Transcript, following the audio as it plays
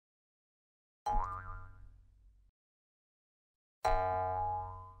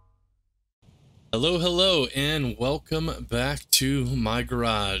Hello, hello, and welcome back to my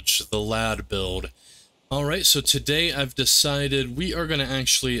garage, the lad build. Alright, so today I've decided we are going to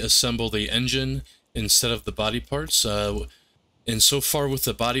actually assemble the engine instead of the body parts. And so far with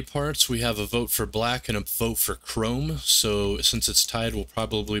the body parts, we have a vote for black and a vote for chrome. So since it's tied, we'll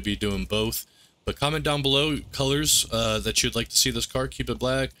probably be doing both. But comment down below colors that you'd like to see this car. Keep it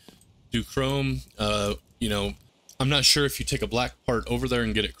black, do chrome. I'm not sure if you take a black part over there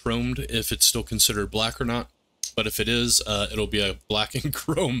and get it chromed, if it's still considered black or not. But if it is, it'll be a black and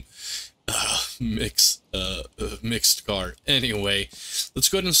chrome mixed car. Anyway, let's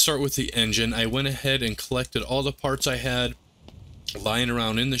go ahead and start with the engine. I went ahead and collected all the parts I had lying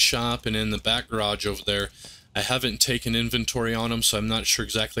around in the shop and in the back garage over there. I haven't taken inventory on them, so I'm not sure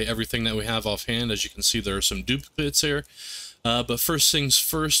exactly everything that we have offhand. As you can see, there are some duplicates here. But first things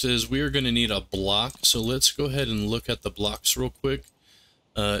first is we are going to need a block. So let's go ahead and look at the blocks real quick.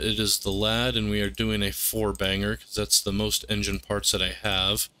 It is the lad, and we are doing a 4-banger because that's the most engine parts that I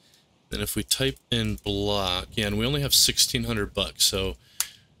have. And if we type in block, yeah, and we only have 1,600 bucks. So,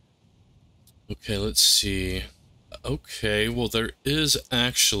 okay, let's see. Okay, well, there is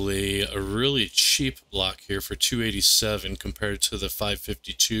actually a really cheap block here for 287 compared to the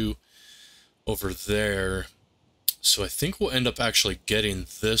 552 over there. So I think we'll end up actually getting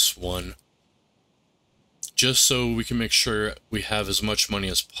this one, just so we can make sure we have as much money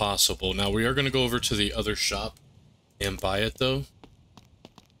as possible. Now, we are going to go over to the other shop and buy it, though.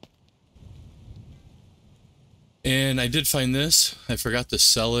 And I did find this. I forgot to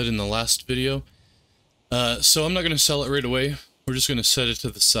sell it in the last video. So I'm not going to sell it right away. We're just going to set it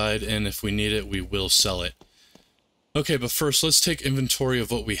to the side, and if we need it, we will sell it. Okay, but first, let's take inventory of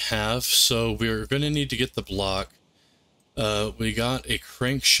what we have. So we're going to need to get the block. We got a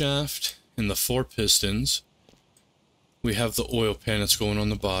crankshaft and the 4 pistons. We have the oil pan that's going on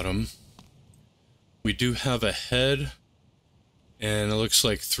the bottom. We do have a head, and it looks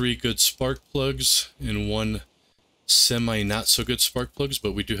like 3 good spark plugs and 1 semi not so good spark plugs,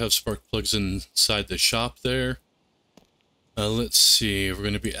 but we do have spark plugs inside the shop there. Let's see, we're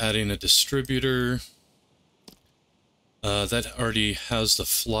going to be adding a distributor. That already has the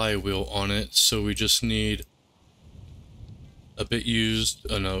flywheel on it, so we just need a bit used.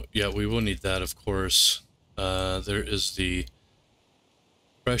 Oh no, yeah, we will need that, of course. There is the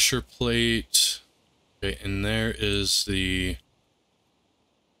pressure plate. Okay, and there is the...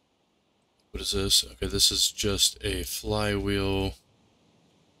 What is this? Okay, this is just a flywheel.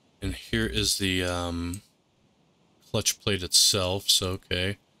 And here is the clutch plate itself, so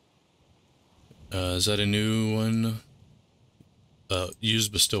okay. Is that a new one?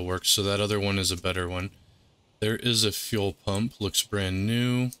 Used but still works, so that other one is a better one. There is a fuel pump, looks brand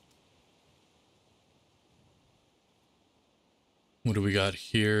new. What do we got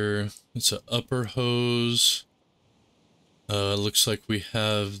here? It's an upper hose. Looks like we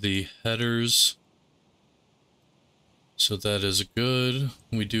have the headers. So that is good.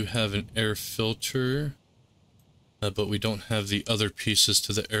 We do have an air filter, but we don't have the other pieces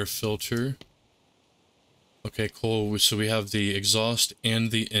to the air filter. Okay, cool. So we have the exhaust and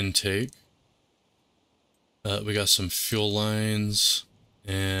the intake. We got some fuel lines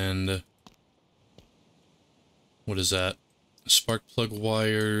and what is that? Spark plug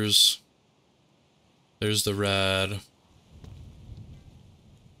wires. There's the rad.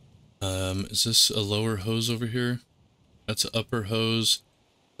 Is this a lower hose over here? That's an upper hose.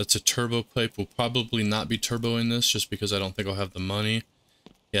 That's a turbo pipe. We'll probably not be turboing this just because I don't think I'll have the money.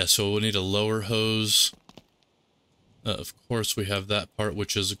 Yeah, so we'll need a lower hose. Of course, we have that part,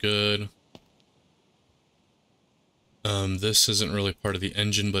 which is good. This isn't really part of the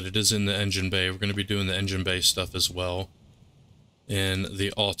engine, but it is in the engine bay. We're going to be doing the engine bay stuff as well. And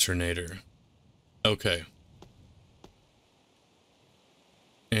the alternator. Okay.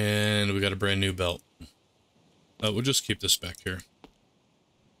 And we got a brand new belt. We'll just keep this back here.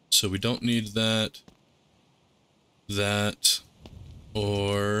 So we don't need that,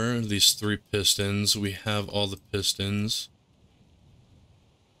 or these 3 pistons. We have all the pistons.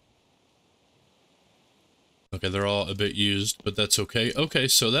 Okay, they're all a bit used, but that's okay. Okay,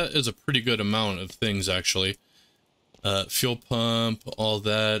 so that is a pretty good amount of things, actually. Fuel pump, all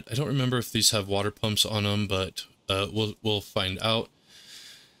that. I don't remember if these have water pumps on them, but we'll find out.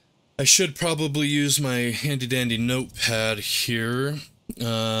 I should probably use my handy-dandy notepad here.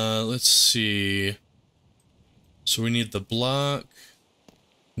 Let's see. So we need the block,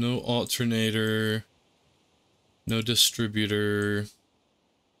 no alternator, no distributor,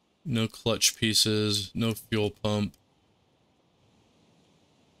 no clutch pieces, no fuel pump.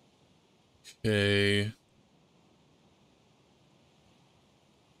 Okay.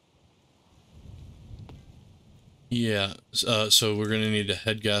 Yeah, so we're gonna need a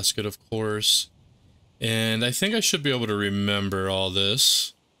head gasket, of course. And I think I should be able to remember all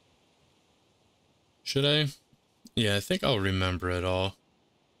this. Should I? Yeah, I think I'll remember it all.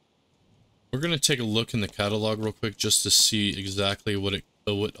 We're gonna take a look in the catalog real quick just to see exactly what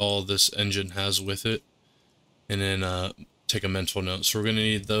all this engine has with it. And then take a mental note. So we're gonna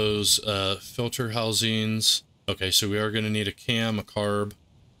need those filter housings. Okay, so we are gonna need a cam, a carb.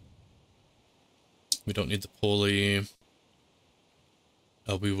 We don't need the pulley.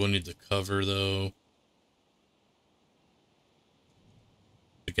 We will need the cover though.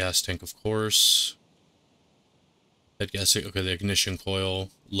 The gas tank, of course. Head gasket, okay, the ignition coil,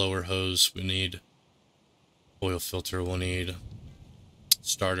 lower hose, we need oil filter, we'll need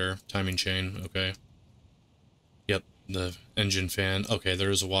starter, timing chain, okay. Yep, the engine fan. Okay, there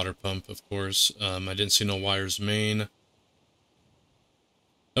is a water pump, of course. I didn't see no wires main.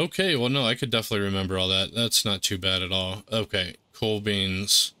 Okay, well, no, I could definitely remember all that. That's not too bad at all. Okay, coal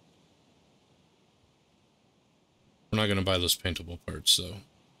beans. We're not going to buy those paintable parts, though.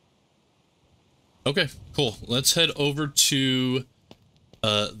 Okay, cool. Let's head over to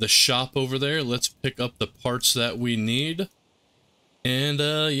the shop over there. Let's pick up the parts that we need. And,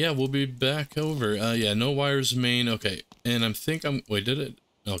 yeah, we'll be back over. Yeah, no wires main. Okay, and wait, did it?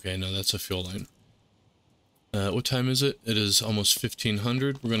 Okay, no, that's a fuel line. What time is it? It is almost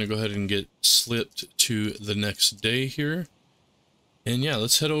 1500. We're going to go ahead and get slipped to the next day here. And yeah,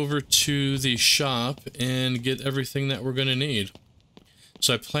 let's head over to the shop and get everything that we're going to need.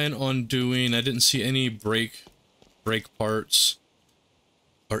 So I plan on doing, I didn't see any brake parts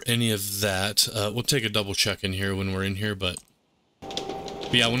or any of that. We'll take a double check in here when we're in here, but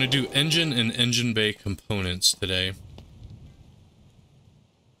yeah, I want to do engine and engine bay components today.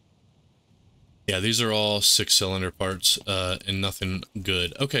 Yeah, these are all 6-cylinder parts, and nothing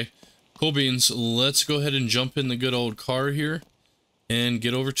good. Okay, cool beans. Let's go ahead and jump in the good old car here and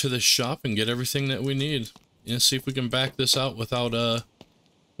get over to the shop and get everything that we need. Yeah, see if we can back this out without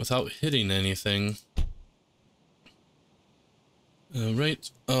hitting anything.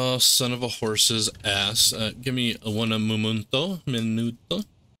 Alright. Oh, son of a horse's ass. Give me one minuto.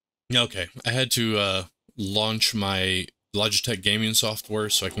 Okay, I had to launch my Logitech gaming software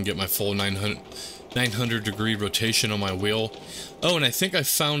so I can get my full 900 degree rotation on my wheel. Oh, and I think I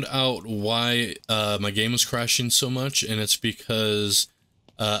found out why my game was crashing so much, and it's because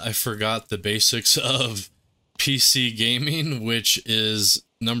I forgot the basics of PC gaming, which is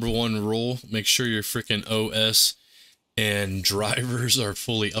 #1 rule: make sure your freaking OS and drivers are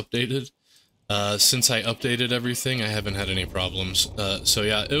fully updated. Since I updated everything, I haven't had any problems. So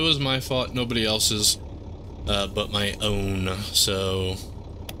yeah, it was my fault, nobody else's. But my own. So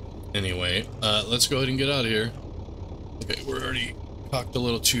anyway, let's go ahead and get out of here. Okay, we're already cocked a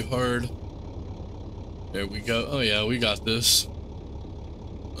little too hard. There we go. Oh yeah, we got this.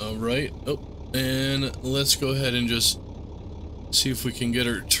 All right. Oh, and let's go ahead and just see if we can get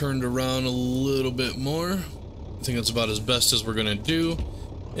her turned around a little bit more. I think that's about as best as we're gonna do.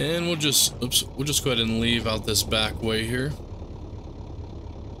 And we'll just go ahead and leave out this back way here.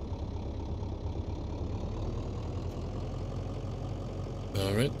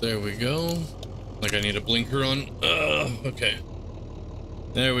 Alright, there we go. Like I need a blinker on. Okay.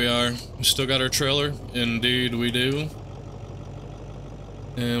 There we are. We still got our trailer. Indeed we do.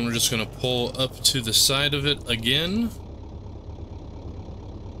 And we're just gonna pull up to the side of it again.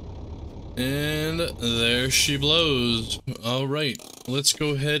 And there she blows. Alright, let's go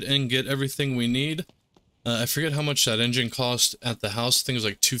ahead and get everything we need. I forget how much that engine cost at the house. I think it was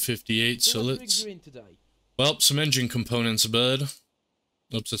like $258, so let's... Well, some engine components, bud.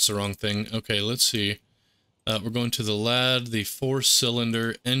 Oops, that's the wrong thing. Okay, let's see. We're going to the LAD, the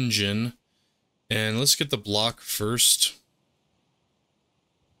 4-cylinder engine. And let's get the block first.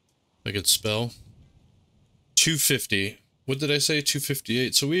 If I could spell. 250. What did I say?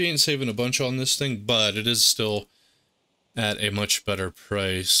 258. So we ain't saving a bunch on this thing, but it is still at a much better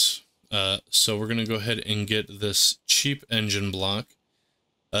price. So we're going to go ahead and get this cheap engine block.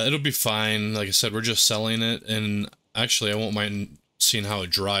 It'll be fine. Like I said, we're just selling it. And actually, I won't mind seeing how it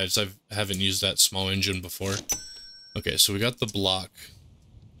drives. I haven't used that small engine before. Okay, so we got the block.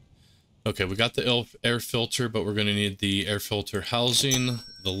 Okay, we got the air filter, but we're going to need the air filter housing,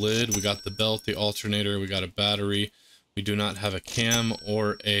 the lid. We got the belt, the alternator. We got a battery. We do not have a cam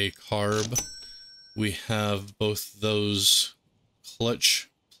or a carb. We have both those clutch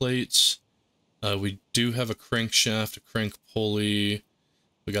plates. We do have a crankshaft, a crank pulley.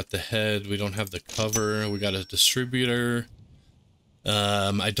 We got the head. We don't have the cover. We got a distributor.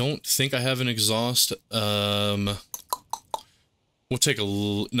 I don't think I have an exhaust. We'll take a...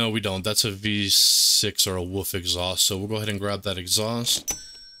 No, we don't. That's a V6 or a Wolf exhaust. So we'll go ahead and grab that exhaust.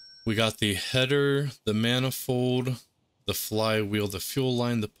 We got the header, the manifold, the flywheel, the fuel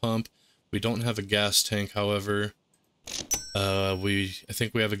line, the pump. We don't have a gas tank, however. I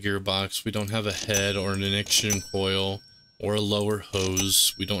think we have a gearbox. We don't have a head or an ignition coil or a lower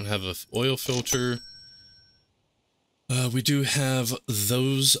hose. We don't have an oil filter. We do have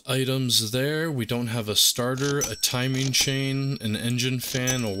those items there. We don't have a starter, a timing chain, an engine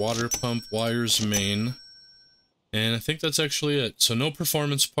fan, a water pump, wires, main. And I think that's actually it. So no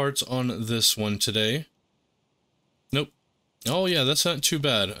performance parts on this one today. Nope. Oh yeah, that's not too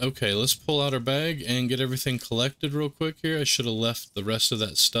bad. Okay, let's pull out our bag and get everything collected real quick here. I should have left the rest of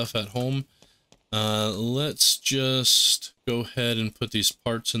that stuff at home. Let's just go ahead and put these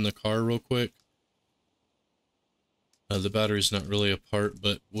parts in the car real quick. The battery's not really a part,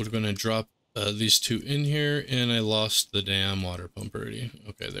 but we're going to drop these two in here, and I lost the damn water pump already.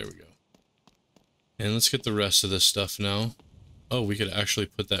 Okay, there we go. And let's get the rest of this stuff now. Oh, we could actually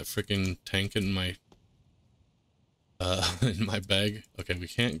put that freaking tank in my bag. Okay, we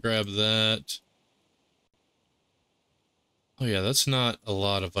can't grab that. Oh yeah, that's not a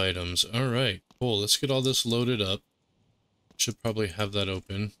lot of items. All right, cool. Let's get all this loaded up. Should probably have that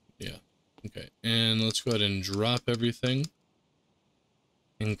open. Yeah. Okay, and let's go ahead and drop everything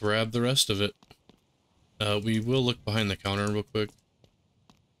and grab the rest of it. We will look behind the counter real quick.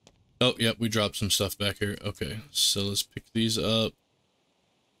 Oh, yep, we dropped some stuff back here. Okay, so let's pick these up.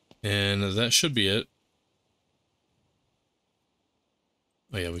 And that should be it.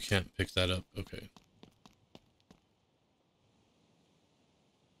 Oh yeah, we can't pick that up. Okay.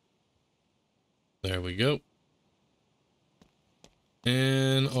 There we go.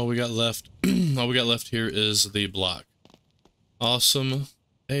 And all we got left, all we got left here is the block. Awesome.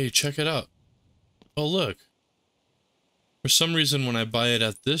 Hey, check it out. Oh, look. For some reason, when I buy it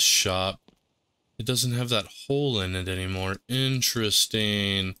at this shop, it doesn't have that hole in it anymore.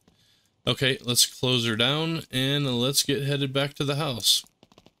 Interesting. Okay, let's close her down and let's get headed back to the house.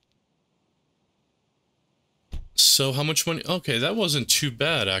 So how much money? Okay, that wasn't too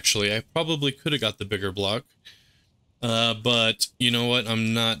bad, actually. I probably could have got the bigger block. But you know what?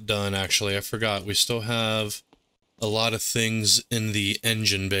 I'm not done, actually. I forgot. We still have a lot of things in the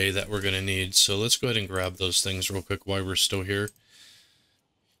engine bay that we're going to need. So let's go ahead and grab those things real quick while we're still here.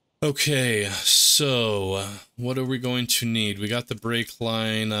 Okay, so what are we going to need? We got the brake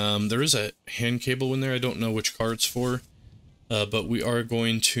line. There is a hand cable in there. I don't know which car it's for. But we are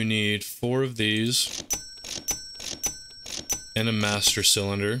going to need 4 of these. And a master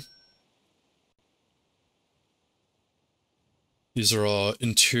cylinder. These are all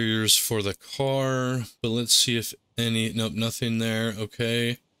interiors for the car, but let's see if any, nope, nothing there,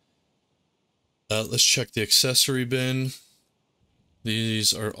 okay. Let's check the accessory bin.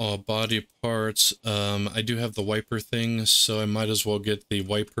 These are all body parts. I do have the wiper thing, so I might as well get the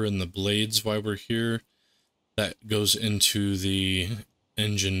wiper and the blades while we're here. That goes into the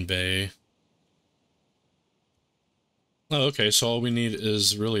engine bay. Oh, okay, so all we need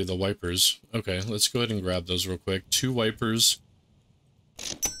is really the wipers. Okay, let's go ahead and grab those real quick. 2 wipers.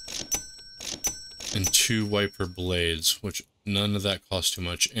 And 2 wiper blades, which none of that costs too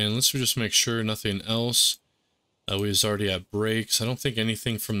much. And let's just make sure nothing else. We was already at brakes. I don't think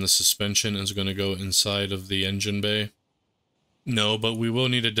anything from the suspension is going to go inside of the engine bay. No, but we will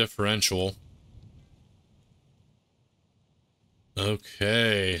need a differential.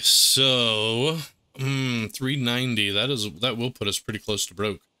 Okay, so 390. That will put us pretty close to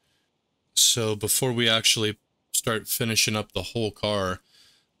broke. So before we actually start finishing up the whole car,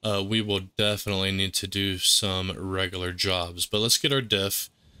 we will definitely need to do some regular jobs. But let's get our diff.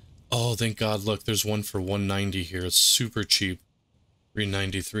 Oh, thank God. Look, there's one for 190 here. It's super cheap.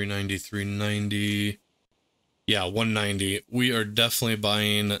 390, 390, 390. Yeah, 190. We are definitely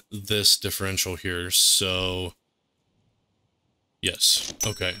buying this differential here. So, yes.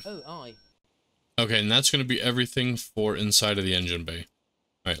 Okay. Oh, aye. Okay, and that's going to be everything for inside of the engine bay.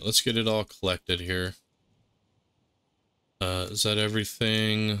 All right, let's get it all collected here. Is that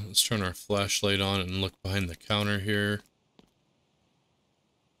everything? Let's turn our flashlight on and look behind the counter here.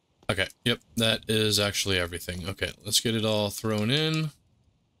 Okay, yep, that is actually everything. Okay, let's get it all thrown in.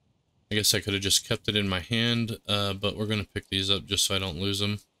 I guess I could have just kept it in my hand, but we're going to pick these up just so I don't lose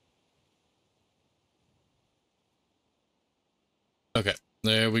them. Okay,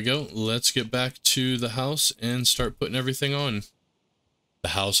 there we go. Let's get back to the house and start putting everything on. The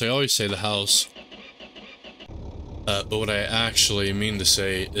house, I always say the house. But what I actually mean to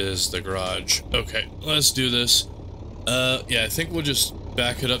say is the garage. Okay, let's do this. Yeah, I think we'll just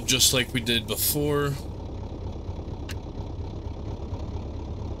back it up just like we did before.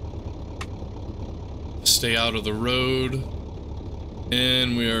 stay out of the road.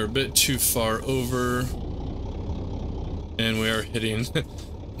 And we are a bit too far over. And we are hitting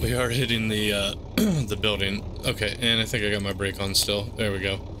we are hitting the the building. Okay, and I think I got my brake on still. There we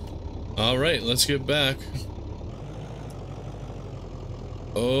go. Alright, let's get back.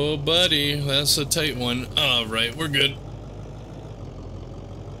 Oh buddy, that's a tight one. Alright, we're good.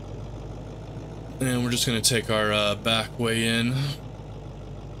 And we're just gonna take our back way in.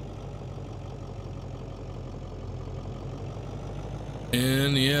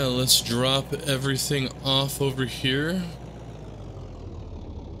 And yeah, let's drop everything off over here.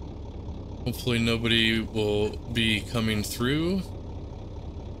 Hopefully nobody will be coming through.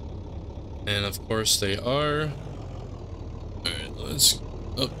 And of course they are. Alright, let's...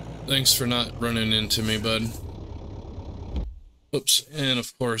 Oh, thanks for not running into me, bud. Oops, and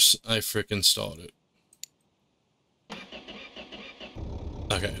of course I frickin' stalled it.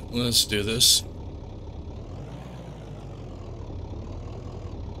 Okay, let's do this.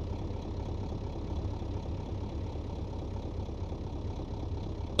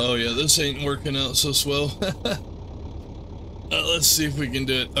 Oh yeah, this ain't working out so swell. Let's see if we can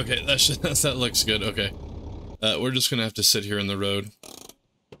do it. Okay, that looks good. Okay, we're just gonna have to sit here in the road,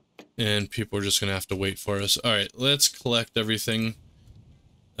 and people are just gonna have to wait for us. All right, let's collect everything.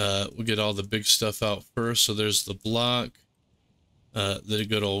 We'll get all the big stuff out first. So there's the block, the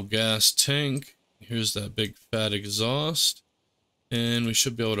good old gas tank. Here's that big fat exhaust, and we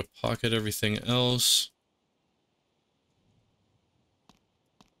should be able to pocket everything else.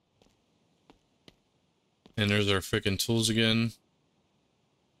 And there's our freaking tools again.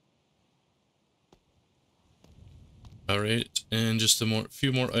 Alright, and just a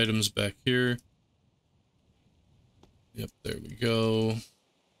few more items back here. Yep, there we go.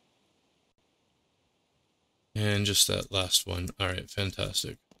 And just that last one. Alright,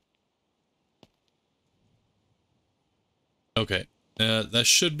 fantastic. Okay, that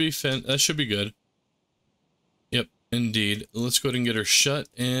should be good. Yep, indeed. Let's go ahead and get her shut,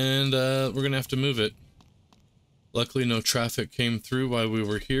 and we're gonna have to move it. Luckily, no traffic came through while we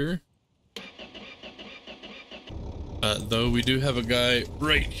were here. Though we do have a guy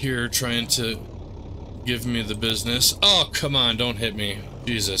right here trying to give me the business. Oh, come on, don't hit me.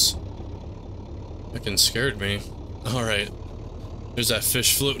 Jesus. Fucking scared me. Alright. There's that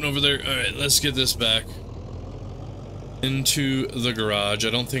fish floating over there. Alright, let's get this back into the garage. I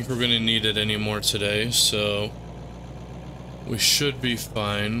don't think we're going to need it anymore today, so we should be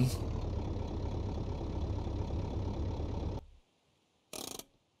fine.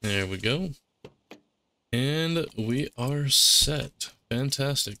 There we go. And we are set.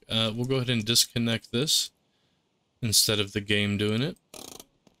 Fantastic. We'll go ahead and disconnect this instead of the game doing it.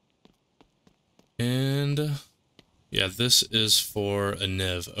 And yeah, this is for a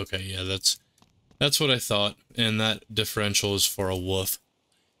NIV. Okay, yeah, that's what I thought. And that differential is for a woof.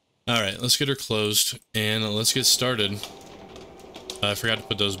 Alright, let's get her closed and let's get started. I forgot to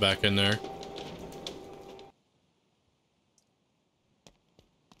put those back in there.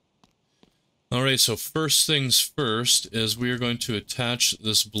 Alright, so first things first is we are going to attach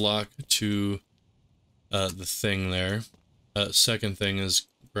this block to the thing there. Second thing is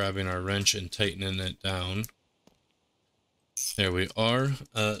grabbing our wrench and tightening it down. There we are.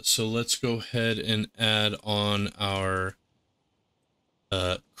 So let's go ahead and add on our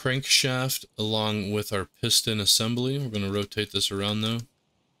crankshaft along with our piston assembly. We're going to rotate this around though.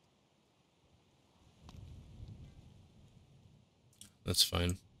 That's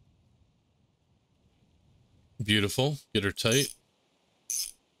fine. Beautiful. Get her tight.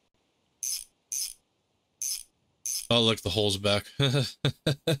 Oh, look, the hole's back.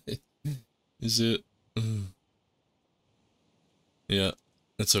 Is it? Yeah,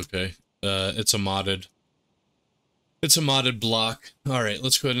 it's okay. It's a modded block. All right,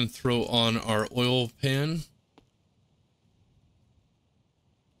 let's go ahead and throw on our oil pan.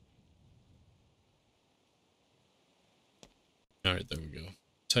 All right, there we go.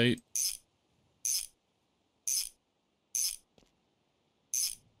 Tight.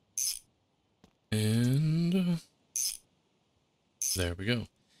 And there we go.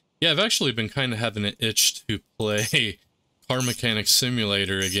 Yeah, I've actually been kind of having an itch to play Car Mechanic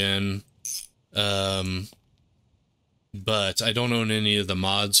Simulator again. But I don't own any of the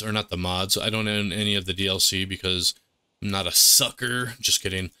mods, or not the mods, I don't own any of the DLC because I'm not a sucker. Just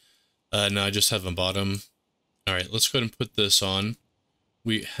kidding. No, I just haven't bought them. Alright, let's go ahead and put this on.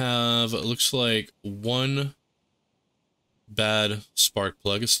 We have, it looks like, one bad spark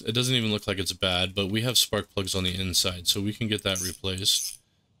plug. It doesn't even look like it's bad, but we have spark plugs on the inside, so we can get that replaced.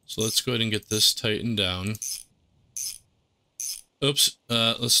 So let's go ahead and get this tightened down. Oops,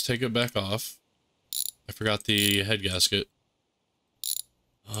 let's take it back off. I forgot the head gasket.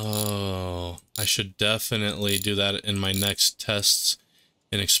 Oh, I should definitely do that in my next tests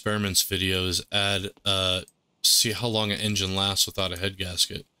and experiments videos. Add, see how long an engine lasts without a head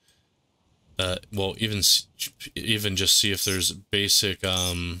gasket. Well, even just see if there's basic,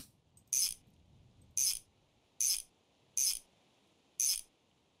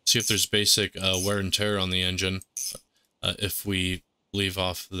 see if there's basic, wear and tear on the engine, if we leave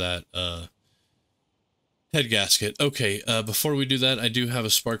off that, head gasket. Okay, before we do that, I do have a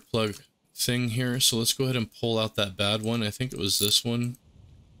spark plug thing here, so let's go ahead and pull out that bad one. I think it was this one.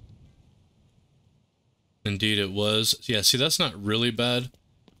 Indeed it was. Yeah, see, that's not really bad.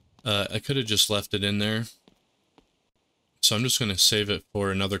 I could have just left it in there. So I'm just going to save it for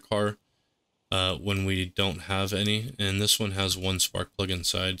another car when we don't have any. And this one has one spark plug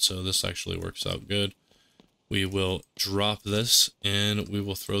inside, so this actually works out good. We will drop this, and we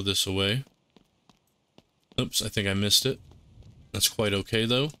will throw this away. Oops, I think I missed it. That's quite okay,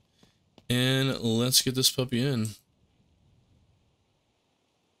 though. And let's get this puppy in.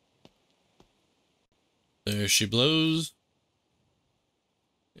 There she blows.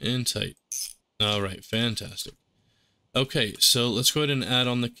 And tight. Alright, fantastic. Okay, so let's go ahead and add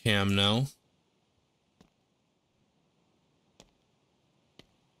on the cam now.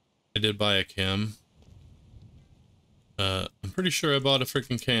 I did buy a cam. I'm pretty sure I bought a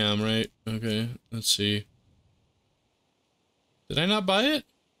freaking cam, right? Okay, let's see. Did I not buy it?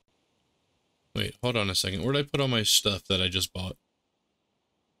 Wait, hold on a second. Where'd I put all my stuff that I just bought?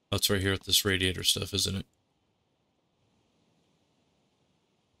 Oh, it's right here with this radiator stuff, isn't it?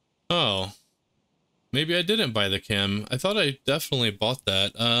 Oh. Maybe I didn't buy the cam. I thought I definitely bought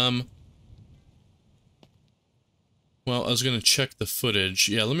that. Well, I was gonna check the footage.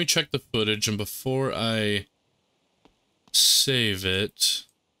 Yeah, let me check the footage, and before I save it...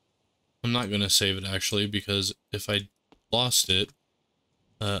 I'm not gonna save it, actually, because if I lost it,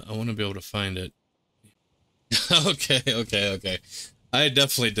 I want to be able to find it. Okay. I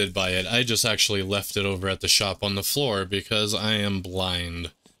definitely did buy it. I just actually left it over at the shop on the floor because I am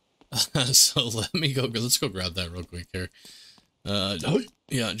blind. So let's go grab that real quick here.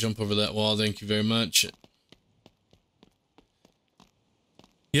 Yeah, jump over that wall. Thank you very much.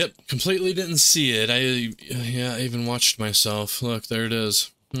 Yep, completely didn't see it. I even watched myself. Look, there it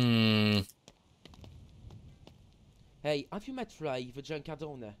is. Hey, have you met Ray, the junkyard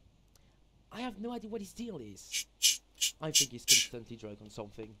owner? I have no idea what his deal is. I think he's constantly drunk on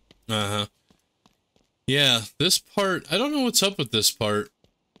something. Uh-huh. Yeah, this part, I don't know what's up with this part.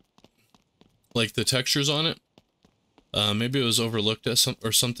 Like the textures on it. Maybe it was overlooked at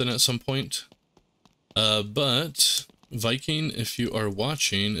something at some point. But Viking, if you are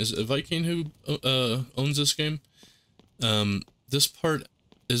watching, is it Viking who owns this game? This part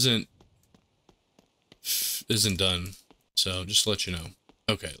isn't done. So just to let you know.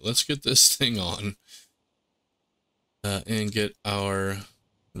 Okay, let's get this thing on. And get our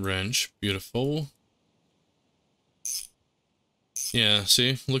wrench. Beautiful. Yeah,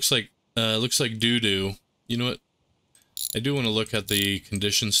 see? Looks like doo-doo. You know what? I do want to look at the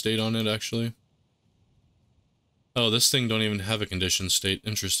condition state on it, actually. Oh, this thing don't even have a condition state.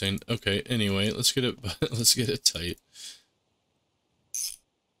 Interesting. Okay, anyway, let's get it let's get it tight.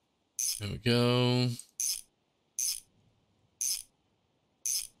 There we go.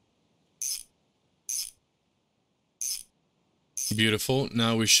 Beautiful.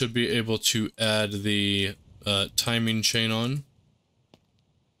 Now we should be able to add the timing chain on.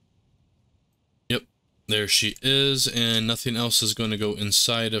 Yep, there she is, and nothing else is going to go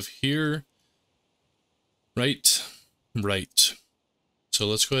inside of here. Right. So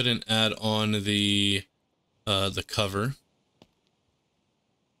let's go ahead and add on the cover.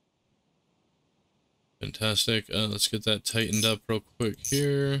 Fantastic. Let's get that tightened up real quick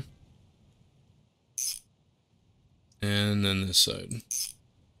here. And then this side.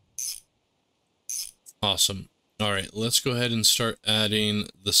 Awesome. All right, let's go ahead and start adding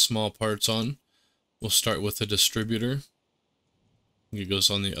the small parts on. We'll start with the distributor. It goes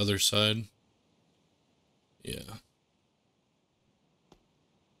on the other side. Yeah.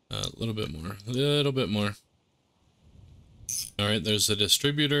 A little bit more. All right, there's the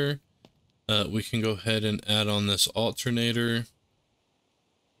distributor. We can go ahead and add on this alternator.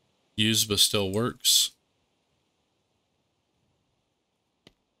 Used but still works.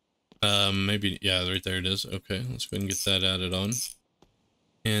 Maybe, yeah, right there it is. Okay, let's go ahead and get that added on.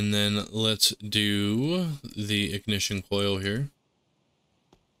 And then let's do the ignition coil here.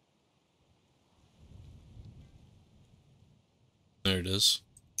 There it is.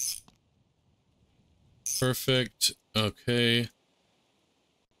 Perfect. Okay.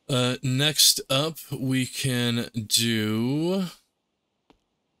 Next up, we can do...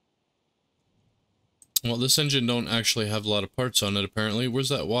 Well, this engine don't actually have a lot of parts on it, apparently. Where's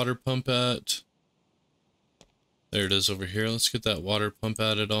that water pump at? There it is over here. Let's get that water pump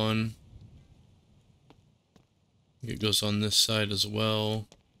added on. It goes on this side as well.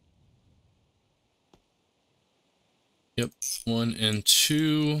 Yep, 1 and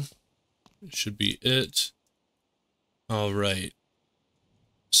 2 should be it. All right.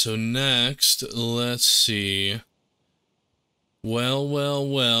 So next, let's see.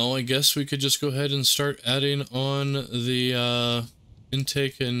 Well, I guess we could just go ahead and start adding on the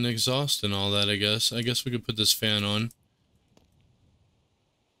intake and exhaust and all that, I guess. I guess we could put this fan on.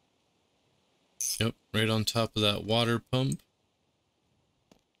 Yep, right on top of that water pump.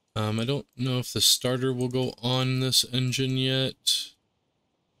 I don't know if the starter will go on this engine yet.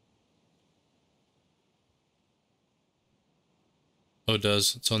 Oh, it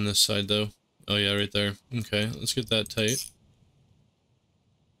does. It's on this side, though. Oh, yeah, right there. Okay, let's get that tight.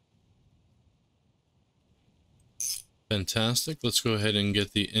 Fantastic. Let's go ahead and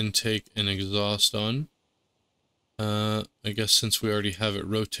get the intake and exhaust on. I guess since we already have it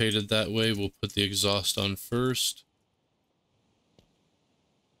rotated that way, we'll put the exhaust on first.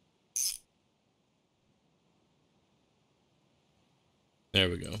 There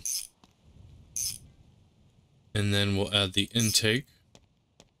we go. And then we'll add the intake.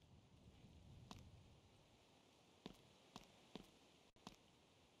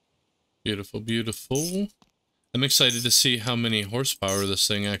 Beautiful, beautiful. I'm excited to see how many horsepower this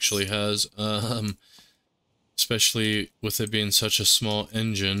thing actually has, especially with it being such a small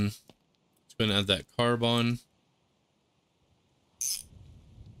engine. It's going to add that carb on.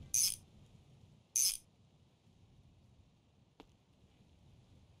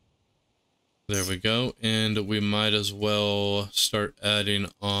 There we go, and we might as well start adding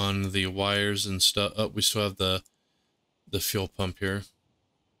on the wires and stuff. Oh, we still have the fuel pump here.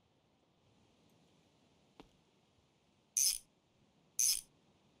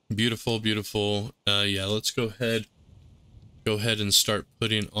 Beautiful, beautiful. Yeah, let's go ahead and start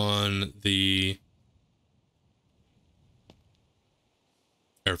putting on the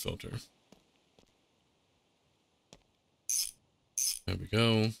air filter. There we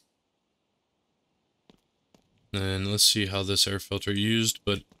go. And let's see how this air filter used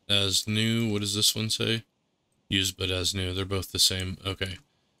but as new. What does this one say? Used but as new. They're both the same. Okay.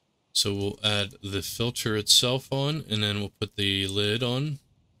 So we'll add the filter itself on, and then we'll put the lid on.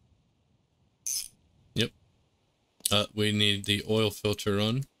 Yep. We need the oil filter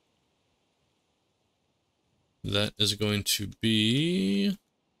on. That is going to be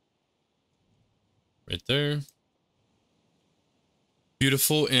right there.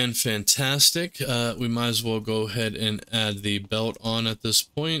 Beautiful and fantastic. We might as well go ahead and add the belt on at this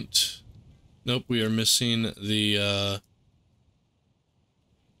point. Nope, we are missing the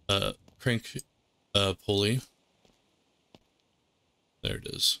crank pulley. There it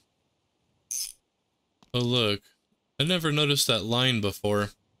is. Oh, look. I never noticed that line before.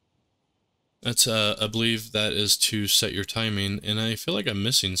 That's, I believe that is to set your timing, and I feel like I'm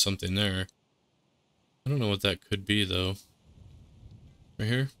missing something there. I don't know what that could be, though. Right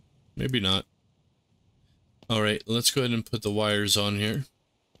here? Maybe not. Alright, let's go ahead and put the wires on here.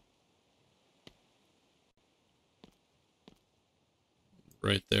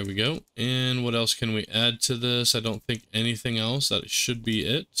 Right, there we go. And what else can we add to this? I don't think anything else. That should be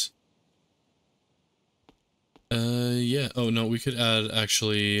it. Yeah. Oh, no, we could add,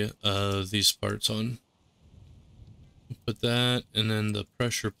 actually, these parts on. Put that, and then the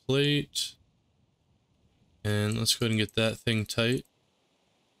pressure plate. And let's go ahead and get that thing tight.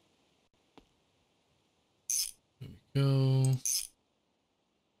 There we go.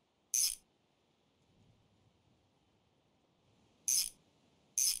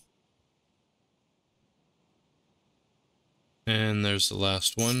 And there's the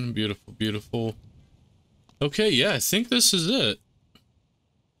last one. Beautiful, beautiful. Okay, yeah, I think this is it.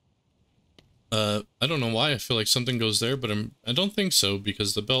 I don't know why I feel like something goes there, but I don't think so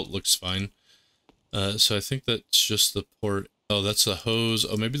because the belt looks fine. So I think that's just the port. Oh, that's the hose.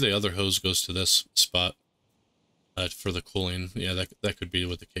 Oh, maybe the other hose goes to this spot for the cooling. Yeah, that could be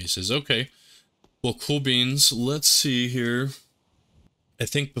what the case is. Okay. Well, cool beans. Let's see here. I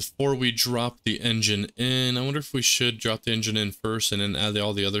think before we drop the engine in, I wonder if we should drop the engine in first and then add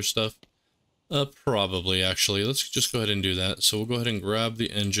all the other stuff. Probably, actually. Let's just go ahead and do that. So we'll go ahead and grab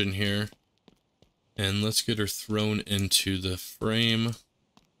the engine here. And let's get her thrown into the frame.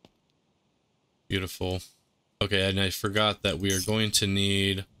 Beautiful. Okay, and I forgot that we are going to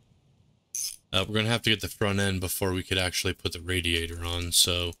need We're going to have to get the front end before we could actually put the radiator on,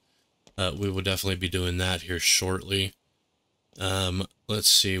 so we will definitely be doing that here shortly. Let's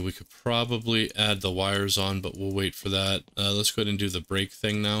see, we could probably add the wires on, but we'll wait for that. Let's go ahead and do the brake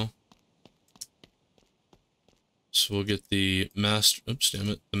thing now. So we'll get the master, oops, damn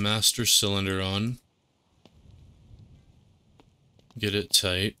it, the master cylinder on. Get it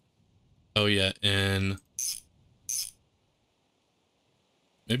tight. Oh yeah, and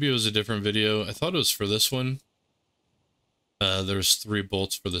maybe it was a different video. I thought it was for this one. There's 3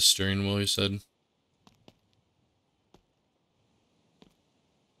 bolts for the steering wheel, he said.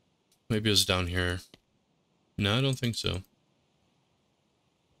 Maybe it was down here. No, I don't think so.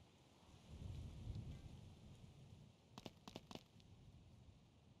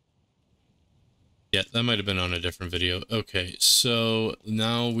 Yeah, that might have been on a different video. Okay, so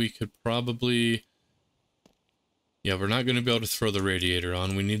now we could probably... Yeah, we're not going to be able to throw the radiator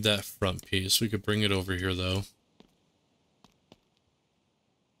on. We need that front piece. We could bring it over here, though.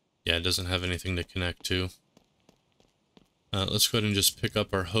 Yeah, it doesn't have anything to connect to. Let's go ahead and just pick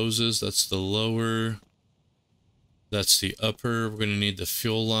up our hoses. That's the lower. That's the upper. We're going to need the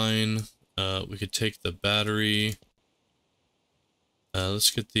fuel line. We could take the battery. Let's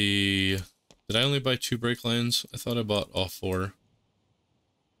get the... Did I only buy 2 brake lines? I thought I bought all 4.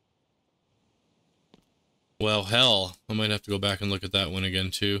 Well, hell. I might have to go back and look at that one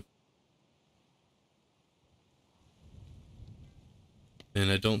again, too.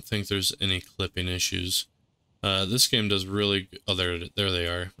 And I don't think there's any clipping issues. This game does really... Oh, there they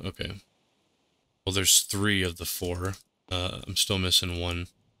are. Okay. Well, there's 3 of the 4. I'm still missing 1.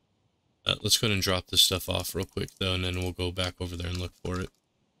 Let's go ahead and drop this stuff off real quick, though, and then we'll go back over there and look for it.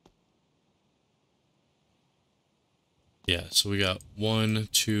 Yeah, so we got 1,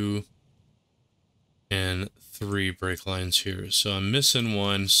 2, and 3 brake lines here. So I'm missing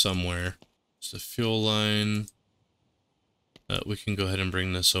 1 somewhere. It's the fuel line. We can go ahead and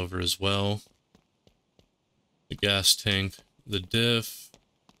bring this over as well. The gas tank, the diff,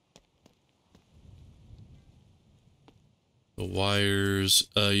 the wires.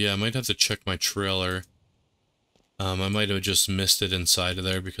 Yeah, I might have to check my trailer. I might have just missed it inside of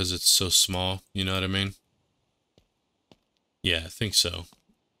there because it's so small. You know what I mean? Yeah, I think so.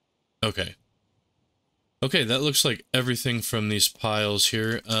 Okay. Okay, that looks like everything from these piles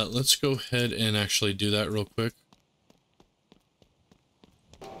here. Let's go ahead and actually do that real quick.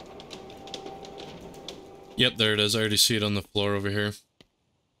 Yep, there it is. I already see it on the floor over here.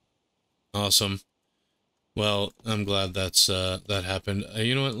 Awesome. Well, I'm glad that's that happened.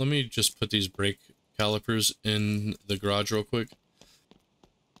 You know what? Let me just put these brake calipers in the garage real quick.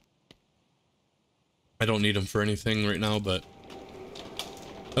 I don't need them for anything right now, but...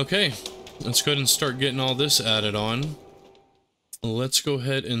 Okay, let's go ahead and start getting all this added on. Let's go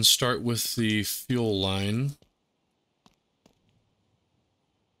ahead and start with the fuel line.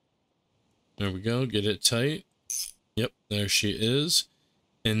 There we go, get it tight. Yep, there she is.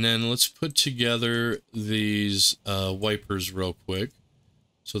 And then let's put together these wipers real quick.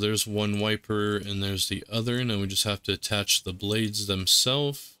 So there's one wiper and there's the other, and then we just have to attach the blades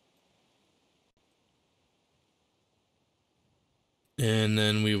themselves. And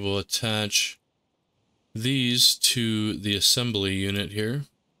then we will attach these to the assembly unit here.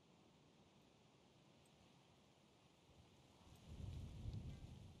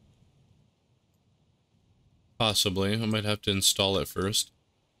 Possibly. I might have to install it first.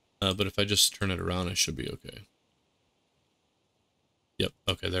 But if I just turn it around, I should be okay. Yep,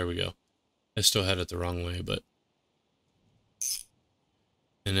 okay, there we go. I still had it the wrong way, but...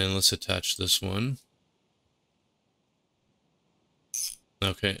 And then let's attach this one.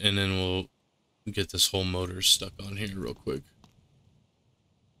 Okay, and then we'll get this whole motor stuck on here real quick.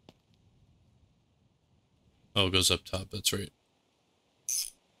 Oh, it goes up top, that's right.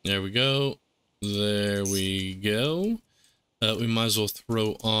 There we go. There we go. We might as well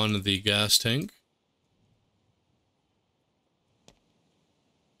throw on the gas tank.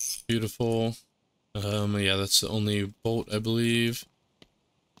 Beautiful. Yeah, that's the only bolt, I believe.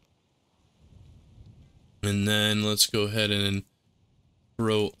 And then let's go ahead and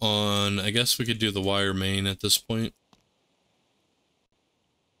throw on, I guess we could do the wire main at this point.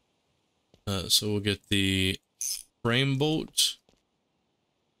 So we'll get the frame bolt,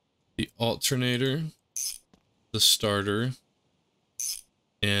 the alternator, the starter,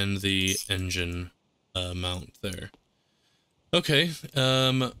 and the engine mount there. Okay,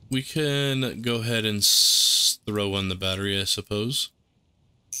 we can go ahead and throw on the battery, I suppose.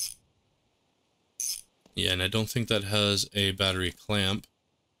 Yeah, and I don't think that has a battery clamp.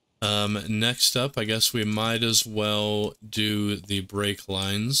 Next up, I guess we might as well do the brake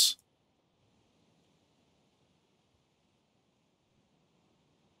lines.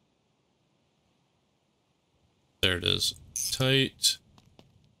 There it is. Tight.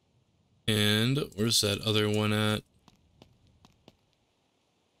 And where's that other one at?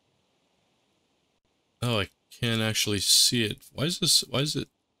 Oh, I can't actually see it. Why is this? Why is it?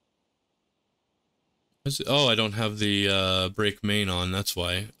 Oh, I don't have the brake main on. That's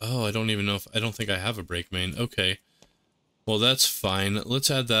why. Oh, I don't even know if I don't think I have a brake main. Okay. Well, that's fine. Let's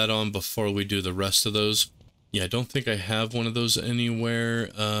add that on before we do the rest of those. Yeah, I don't think I have one of those anywhere.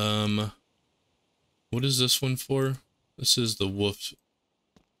 What is this one for? This is the woof.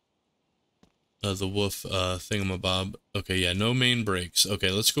 The woof thingamabob. Okay, yeah, no main brakes.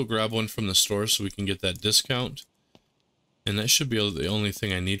 Okay, let's go grab one from the store so we can get that discount. And that should be the only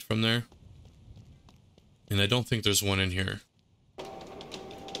thing I need from there. And I don't think there's one in here.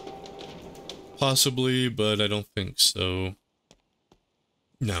 Possibly, but I don't think so.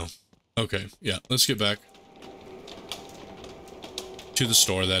 No. Okay, yeah, let's get back. To the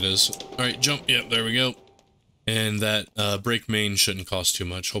store, that is. Alright, jump. Yep, there we go. And that brake main shouldn't cost too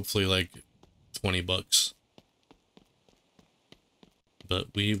much. Hopefully, like, 20 bucks. But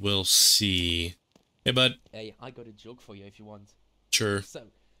we will see. Hey, bud. Hey, I got a joke for you if you want. Sure. So,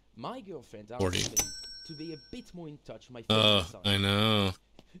 my girlfriend asked 40. me to be a bit more in touch with my family side. I know.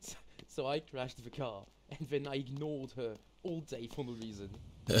 So I crashed the car, and then I ignored her all day for no reason.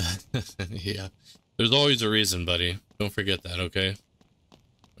 Yeah. There's always a reason, buddy. Don't forget that, okay?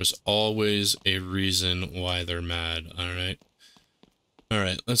 There's always a reason why they're mad, alright?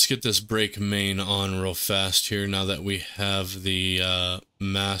 Alright, let's get this brake main on real fast here now that we have the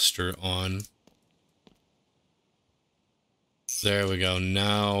master on. There we go.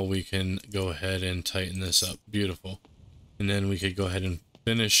 Now we can go ahead and tighten this up. Beautiful. And then we could go ahead and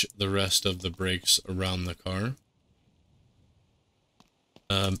finish the rest of the brakes around the car.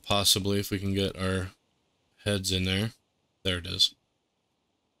 Possibly if we can get our heads in there. There it is.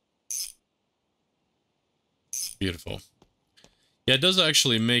 Beautiful. Yeah, it does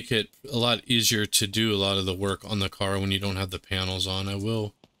actually make it a lot easier to do a lot of the work on the car when you don't have the panels on. I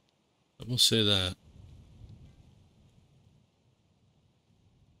will say that.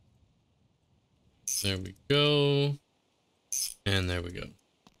 There we go. And there we go.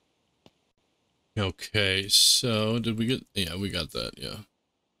 Okay, so did we get... Yeah, we got that, yeah.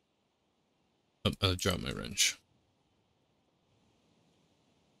 Oh, I dropped my wrench.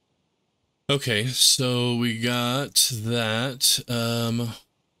 Okay, so we got that.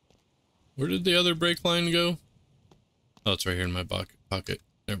 Where did the other brake line go? Oh, it's right here in my pocket.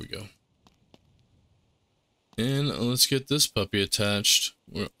 There we go. And let's get this puppy attached.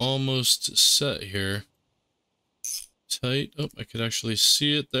 We're almost set here. Tight. Oh, I could actually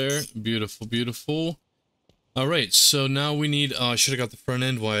see it there. Beautiful, beautiful. All right, so now we need... Oh, I should have got the front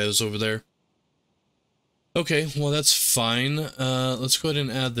end wires over there. Okay, well, that's fine. Let's go ahead and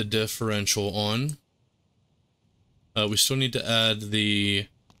add the differential on. We still need to add the...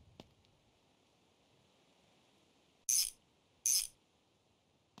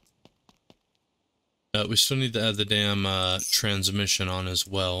 we still need to add the damn transmission on as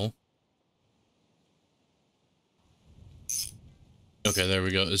well. Okay, there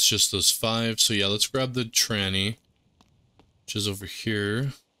we go. It's just those 5. So yeah, let's grab the tranny, which is over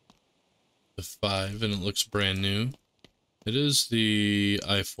here. The 5, and it looks brand new. It is the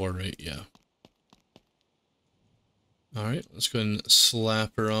i4, right? Yeah. Alright, let's go ahead and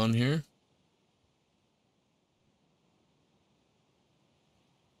slap her on here.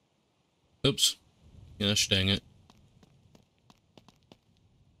 Oops. Gosh dang it.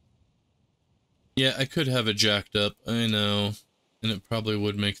 Yeah, I could have it jacked up, I know. And it probably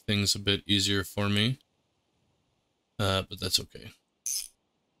would make things a bit easier for me. But that's okay.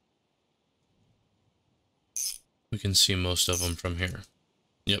 We can see most of them from here.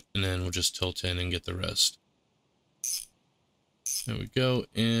 Yep, and then we'll just tilt in and get the rest. There we go,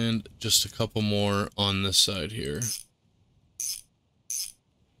 and just a couple more on this side here.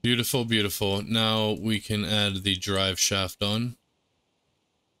 Beautiful, beautiful. Now we can add the drive shaft on.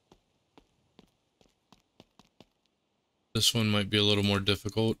 This one might be a little more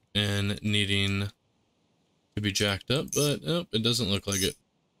difficult and needing to be jacked up, but oh, it doesn't look like it.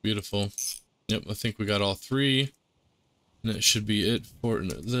 Beautiful. Yep, I think we got all 3. And that should be it for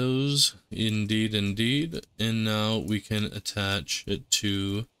those. Indeed, indeed. And now we can attach it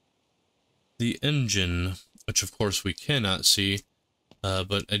to the engine, which of course we cannot see.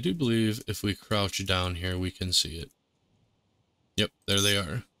 But I do believe if we crouch down here, we can see it. Yep, there they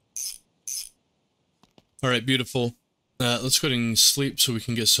are. All right, beautiful. Let's go ahead and sleep so we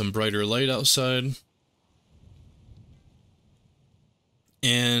can get some brighter light outside.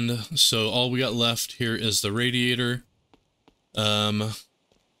 And so all we got left here is the radiator. And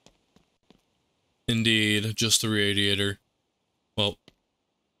Indeed, just the radiator. Well,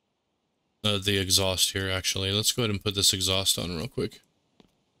 the exhaust here, actually. Let's go ahead and put this exhaust on real quick.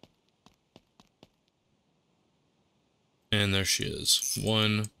 And there she is.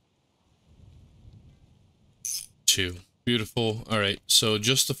 1, 2. Beautiful. All right, so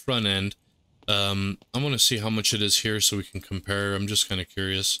just the front end. I want to see how much it is here so we can compare. I'm just kind of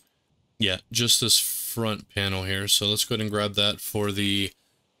curious. Yeah, just this front panel here. So let's go ahead and grab that for the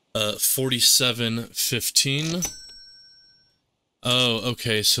 4715. Oh,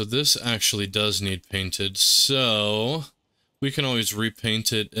 okay, so this actually does need painted. So we can always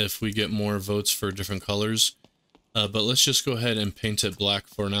repaint it if we get more votes for different colors. But let's just go ahead and paint it black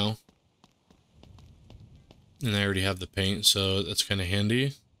for now. And I already have the paint, so that's kind of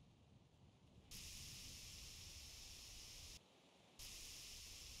handy.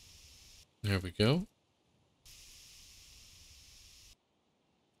 There we go.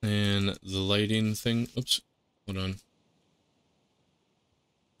 And the lighting thing, oops, hold on.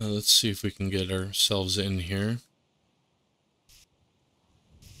 Let's see if we can get ourselves in here.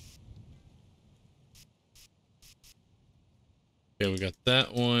 Okay, we got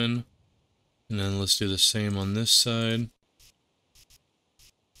that one. And then let's do the same on this side.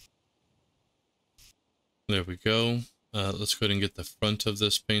 There we go. Let's go ahead and get the front of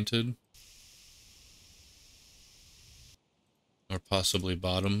this painted. Or possibly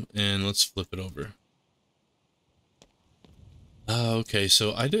bottom. And let's flip it over. Okay,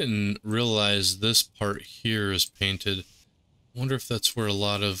 so I didn't realize this part here is painted. I wonder if that's where a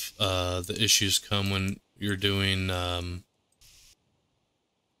lot of the issues come when you're doing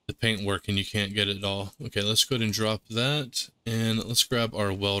the paint work and you can't get it all. Okay, let's go ahead and drop that, and let's grab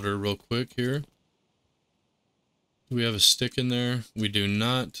our welder real quick here. Do we have a stick in there? We do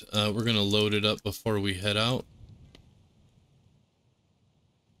not. We're going to load it up before we head out.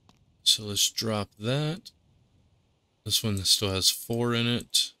 So let's drop that. This one still has 4 in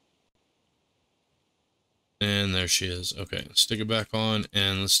it. And there she is. Okay, stick it back on,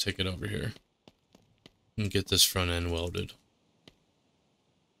 and let's take it over here and get this front end welded.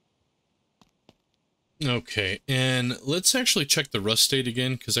 Okay, and let's actually check the rust state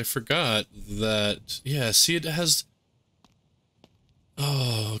again, because I forgot that, yeah, see, it has,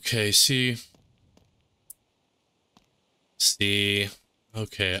 oh, okay, see,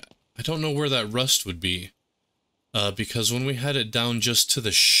 okay, I don't know where that rust would be, because when we had it down just to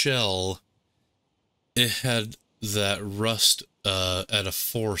the shell, it had that rust at a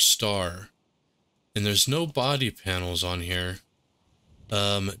 4-star, and there's no body panels on here.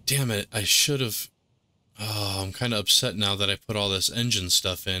 Damn it, I should have. Oh, I'm kind of upset now that I put all this engine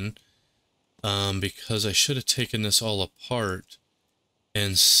stuff in, because I should have taken this all apart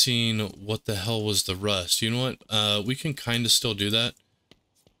and seen what the hell was the rust. You know what? We can kind of still do that.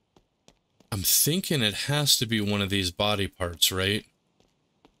 I'm thinking it has to be one of these body parts, right?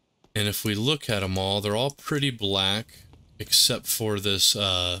 And if we look at them all, they're all pretty black, except for this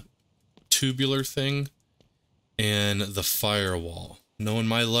tubular thing and the firewall. Knowing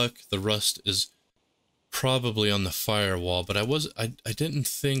my luck, the rust is probably on the firewall, but I didn't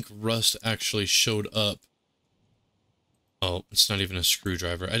think rust actually showed up. Oh, it's not even a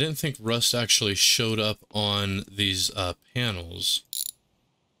screwdriver. I didn't think rust actually showed up on these panels.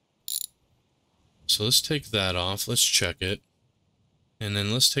 So let's take that off. Let's check it. And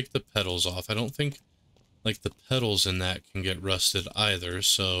then let's take the pedals off. I don't think, like, the pedals in that can get rusted either,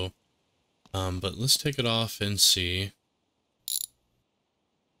 so, but let's take it off and see.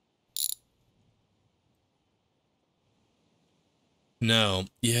 No,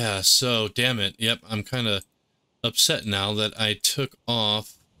 yeah, so, damn it, yep, I'm kind of upset now that I took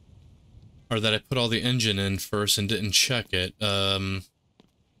off, or that I put all the engine in first and didn't check it. The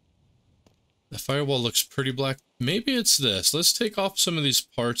firewall looks pretty black. Maybe it's this. Let's take off some of these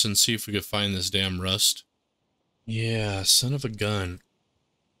parts and see if we could find this damn rust. Yeah, son of a gun.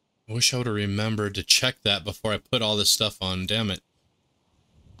 I wish I would have remembered to check that before I put all this stuff on, damn it.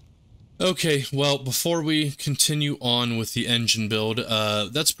 Okay, well, before we continue on with the engine build,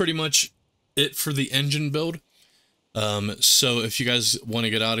 that's pretty much it for the engine build. So if you guys want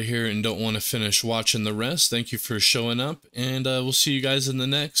to get out of here and don't want to finish watching the rest, thank you for showing up, and we'll see you guys in the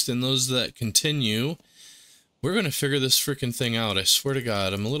next. And those that continue, we're going to figure this freaking thing out. I swear to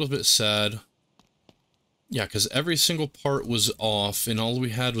God, I'm a little bit sad. Yeah, because every single part was off, and all we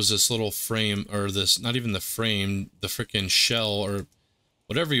had was this little frame, or this, not even the frame, the freaking shell, or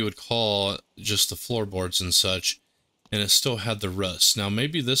whatever you would call just the floorboards and such, and it still had the rust. Now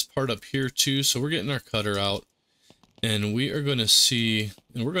maybe this part up here too, so we're getting our cutter out, and we are going to see,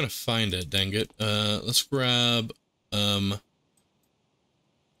 and we're going to find it, dang it. Let's grab,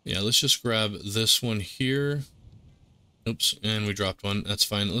 Yeah, let's just grab this one here. Oops, and we dropped one. That's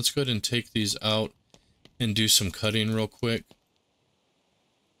fine. Let's go ahead and take these out and do some cutting real quick.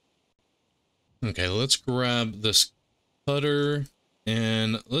 Okay, let's grab this cutter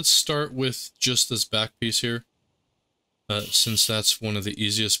and let's start with just this back piece here. Since that's one of the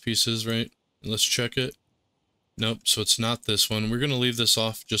easiest pieces, right? Let's check it. Nope, so it's not this one. We're going to leave this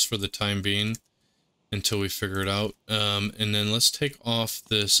off just for the time being until we figure it out. And then let's take off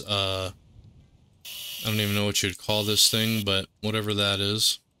this, I don't even know what you'd call this thing, but whatever that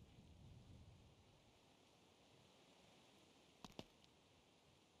is.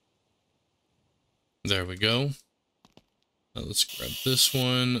 There we go. Let's grab this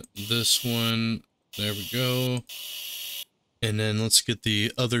one, there we go. And then let's get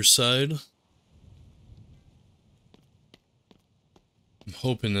the other side. I'm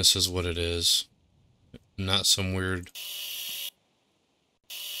hoping this is what it is. Not some weird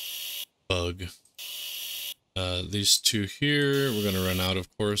bug. These two here, we're going to run out,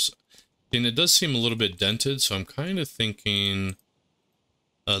 of course. And it does seem a little bit dented, so I'm kind of thinking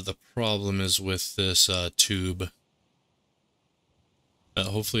the problem is with this tube.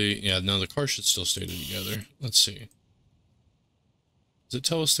 Hopefully, yeah, no, the car should still stay together. Let's see. Does it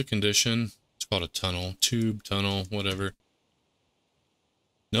tell us the condition? It's called a tunnel. Tube, tunnel, whatever.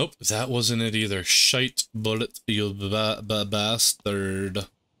 Nope, that wasn't it either. Shite bullet, you bastard.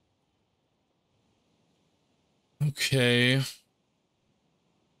 Okay.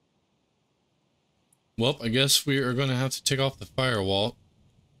 Well, I guess we are going to have to take off the firewall.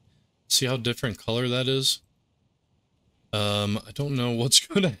 See how different color that is? I don't know what's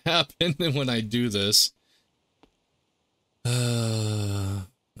going to happen when I do this.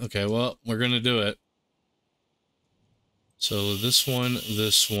 Okay, well, we're going to do it. So this one,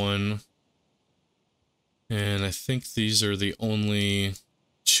 and I think these are the only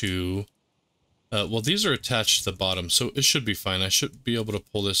two. Well, these are attached to the bottom, so it should be fine. I should be able to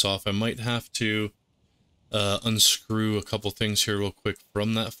pull this off. I might have to unscrew a couple things here real quick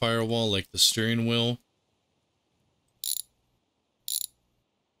from that firewall, like the steering wheel.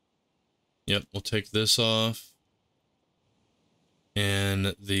 Yep, we'll take this off.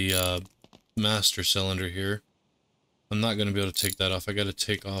 And the master cylinder here. I'm not going to be able to take that off. I got to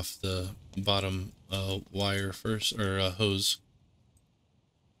take off the bottom wire first, or hose.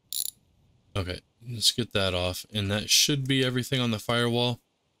 Okay, let's get that off. And that should be everything on the firewall.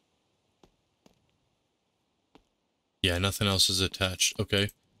 Yeah, nothing else is attached.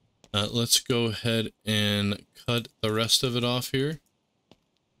 Okay, let's go ahead and cut the rest of it off here.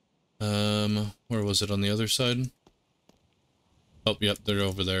 Where was it on the other side? Oh, yep, they're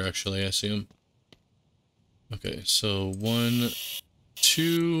over there, actually. I see them. Okay, so 1,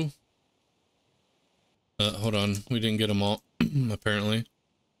 2... hold on. We didn't get them all, apparently.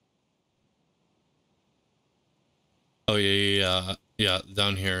 Oh, yeah,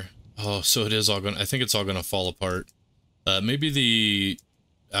 down here. Oh, so it is all going to... I think it's all going to fall apart. Maybe the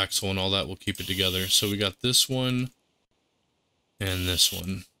axle and all that will keep it together. So we got this one and this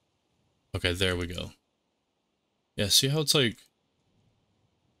one. Okay, there we go. Yeah, see how it's like...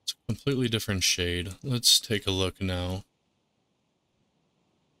 It's a completely different shade. Let's take a look now.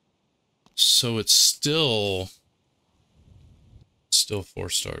 So it's still 4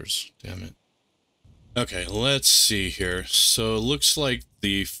 stars. Damn it. Okay, let's see here. So it looks like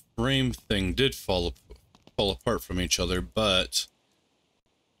the frame thing did fall apart from each other, but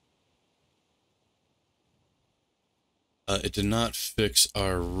it did not fix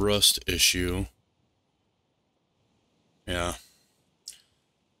our rust issue. Yeah.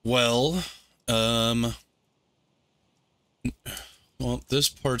 Well, this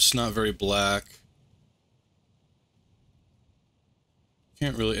part's not very black.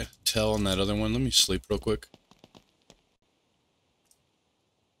 Can't really tell on that other one. Let me sleep real quick.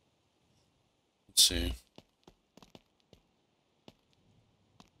 Let's see.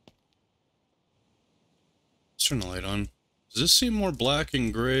 Let's turn the light on. Does this seem more black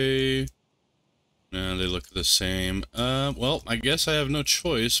and gray? No, they look the same. Well, I guess I have no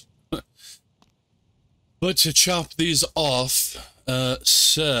choice but to chop these off.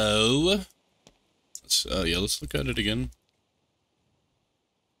 Let's look at it again.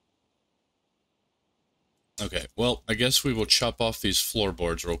 Okay, well, I guess we will chop off these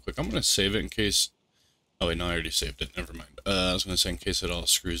floorboards real quick. I'm going to save it in case... Oh, wait, no, I already saved it. Never mind. I was going to say in case it all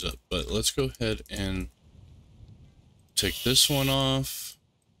screws up. But let's go ahead and take this one off.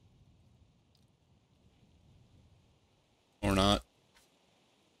 Or not.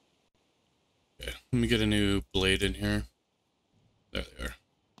 Okay, let me get a new blade in here. There they are.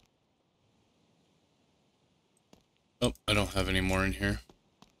 Oh, I don't have any more in here.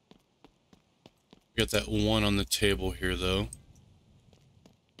 Got that one on the table here, though.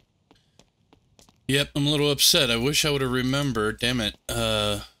 Yep, I'm a little upset. I wish I would have remembered. Damn it.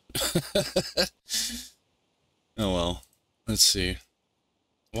 Oh, well. Let's see.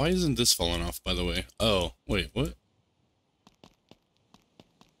 Why isn't this falling off, by the way? Oh, wait, what?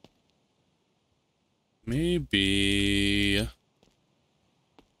 Maybe...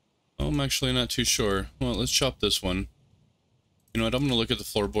 Oh, I'm actually not too sure. Well, let's chop this one. You know what, I'm going to look at the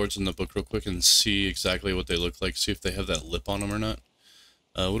floorboards in the book real quick and see exactly what they look like, see if they have that lip on them or not.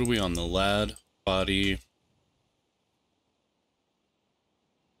 What are we on? The lad, body...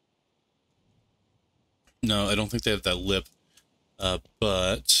 No, I don't think they have that lip,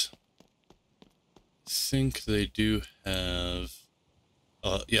 but I think they do have...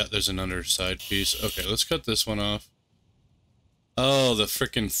 yeah, there's an underside piece. Okay, let's cut this one off. Oh, the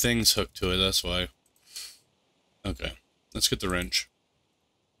frickin' thing's hooked to it, that's why. Okay, let's get the wrench.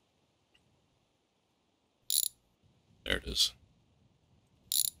 There it is.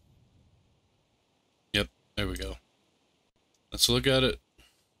 Yep, there we go. Let's look at it.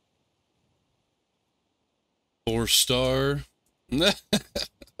 4-star.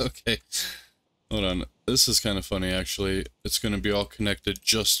 Okay, hold on. This is kind of funny, actually. It's going to be all connected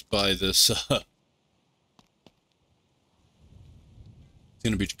just by this, It's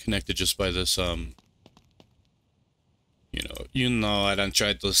going to be connected just by this, you know what I'm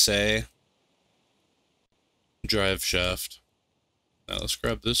trying to say. Drive shaft. Now let's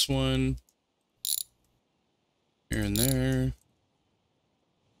grab this one. Here and there.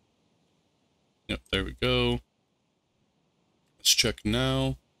 Yep, there we go. Let's check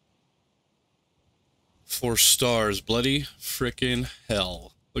now. 4 stars, bloody frickin'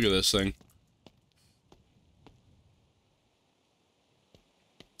 hell. Look at this thing.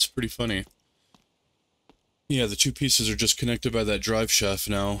 It's pretty funny. Yeah, the 2 pieces are just connected by that drive shaft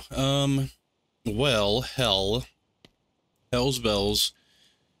now. Well, hell's bells,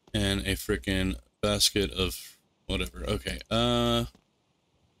 and a frickin' basket of whatever. Okay,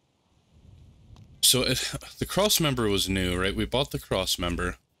 so the cross member was new, right? We bought the cross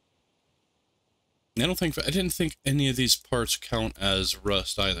member. I didn't think any of these parts count as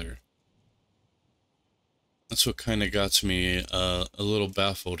rust either. That's what kind of got me a little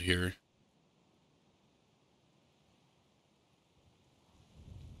baffled here.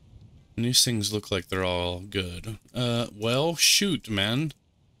 And these things look like they're all good. Well, shoot, man.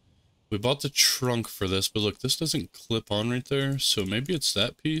 We bought the trunk for this, but look, this doesn't clip on right there, so maybe it's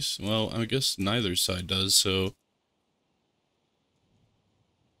that piece? Well, I guess neither side does, so...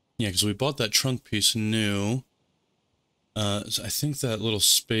 Yeah, because we bought that trunk piece new. So I think that little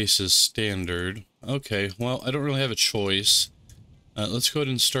space is standard. Okay, well, I don't really have a choice. Let's go ahead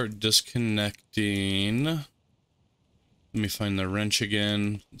and start disconnecting. Let me find the wrench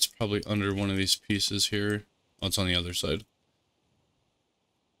again. It's probably under one of these pieces here. Oh, it's on the other side.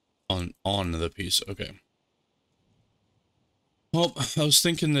 On the piece, okay. Well, I was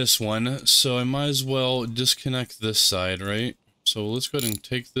thinking this one, so I might as well disconnect this side, right? So let's go ahead and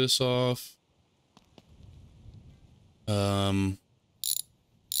take this off. I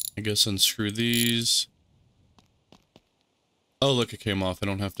guess unscrew these. Oh, look, it came off. I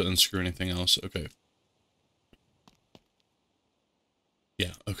don't have to unscrew anything else. Okay.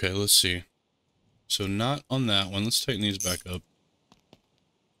 Yeah, okay, let's see. So not on that one. Let's tighten these back up.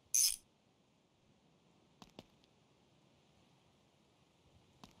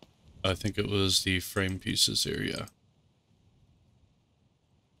 I think it was the frame pieces here, yeah.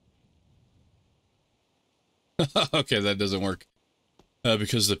 Okay, that doesn't work.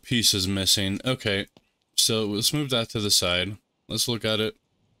 Because the piece is missing. Okay, so let's move that to the side. Let's look at it.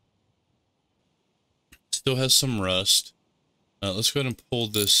 Still has some rust. Let's go ahead and pull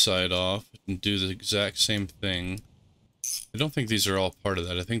this side off and do the exact same thing. I don't think these are all part of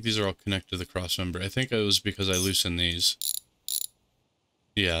that. I think these are all connected to the cross member. I think it was because I loosened these.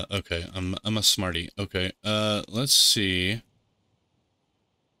 Yeah, okay. I'm a smarty. Okay, let's see.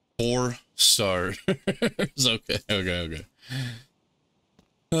 4 stars. Okay.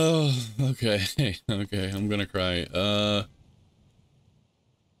 Oh, okay. Okay, I'm gonna cry.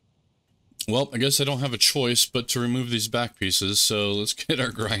 Well, I guess I don't have a choice but to remove these back pieces, so let's get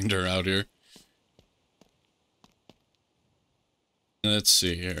our grinder out here. Let's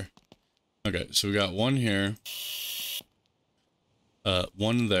see here. Okay, so we got one here.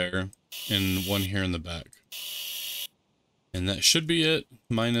 One there, and one here in the back. And that should be it,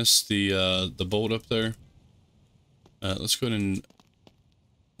 minus the bolt up there. Let's go ahead and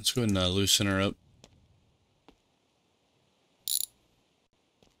loosen her up.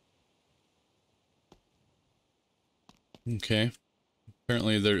 Okay.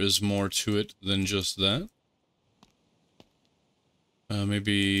 Apparently there is more to it than just that.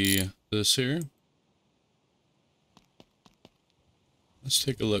 Maybe this here. Let's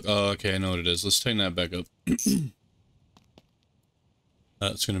take a look. Oh, okay, I know what it is. Let's tighten that back up. It's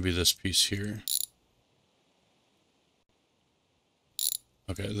going to be this piece here.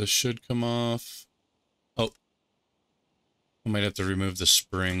 Okay, this should come off. Oh, I might have to remove the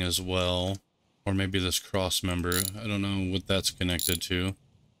spring as well. Or maybe this cross member. I don't know what that's connected to.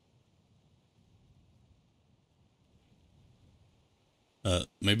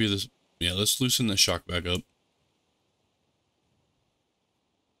 Maybe this... Yeah, let's loosen the shock back up.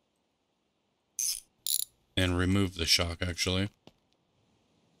 And remove the shock, actually.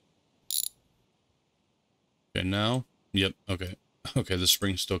 Okay, now? Yep, okay. Okay, the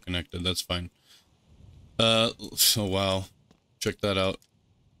spring's still connected. That's fine. Oh, wow. Check that out.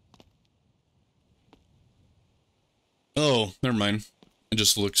 Oh, never mind. It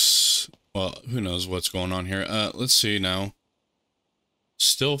just looks... Well, who knows what's going on here. Let's see now.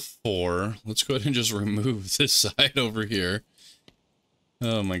 Still 4. Let's go ahead and just remove this side over here.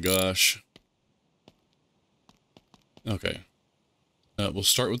 Oh my gosh. Okay. We'll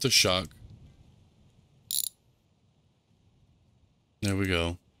start with the shock. There we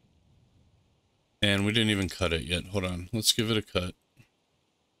go. And we didn't even cut it yet. Hold on. Let's give it a cut.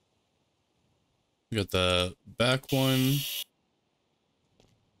 We got the back one.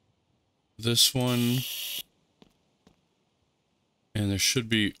 This one. And there should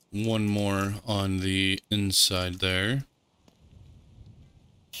be one more on the inside there.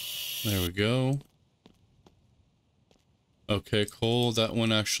 There we go. Okay, cool. That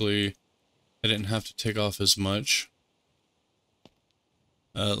one actually, I didn't have to take off as much.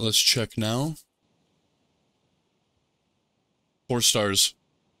 Let's check now. 4 stars.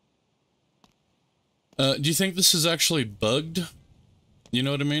 Do you think this is actually bugged? You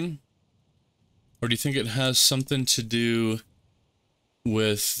know what I mean? Or do you think it has something to do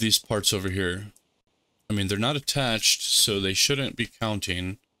with these parts over here? I mean, they're not attached, so they shouldn't be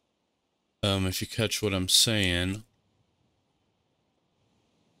counting. If you catch what I'm saying.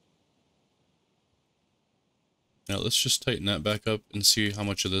 Now let's just tighten that back up and see how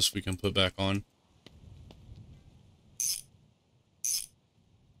much of this we can put back on.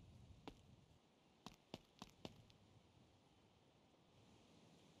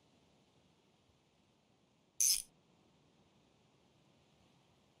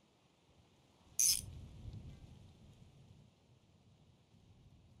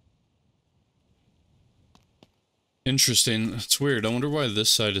 Interesting. It's weird. I wonder why this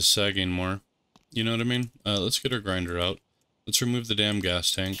side is sagging more. You know what I mean? Let's get our grinder out. Let's remove the damn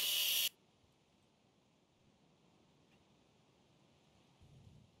gas tank.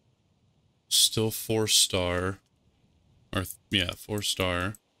 Still 4 star. Or, yeah, 4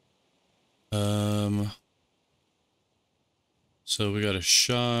 star. So we got a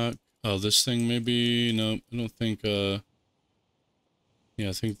shock. Oh, this thing maybe... No, I don't think, yeah,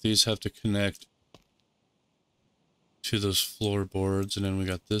 I think these have to connect to those floorboards, and then we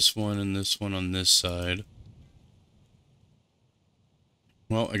got this one and this one on this side.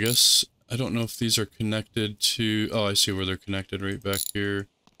 Well, I guess I don't know if these are connected to... Oh, I see where they're connected right back here.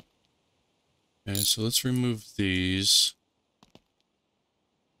 Okay, so let's remove these.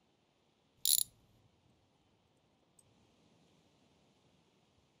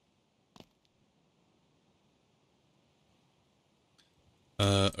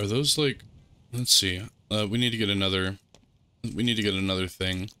 Are those like... Let's see. We need to get another... We need to get another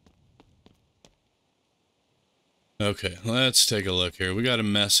thing. Okay, let's take a look here. We got a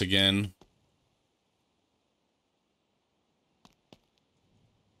mess again.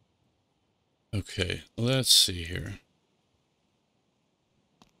 Okay, let's see here.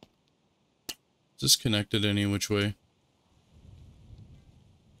 Is this connected any which way?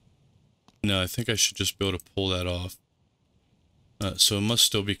 No, I think I should just be able to pull that off. So it must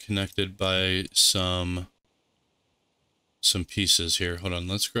still be connected by some pieces here. Hold on,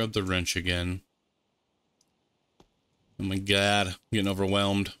 let's grab the wrench again. Oh my god, I'm getting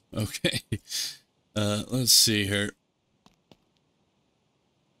overwhelmed. Okay. Let's see here.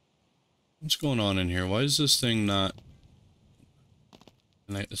 What's going on in here? Why is this thing not...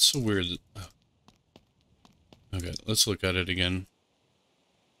 It's so weird. Okay, let's look at it again.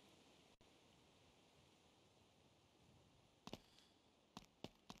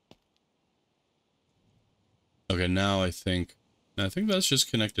 Okay, now I think that's just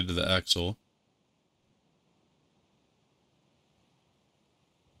connected to the axle.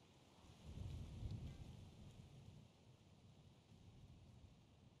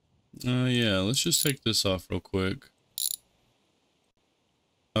 Yeah, let's just take this off real quick.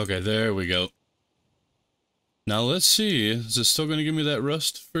 Okay, there we go. Now let's see, is it still going to give me that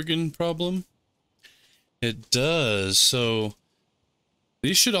rust friggin' problem? It does, so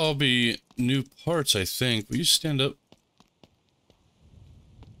these should all be new parts, I think. Will you stand up?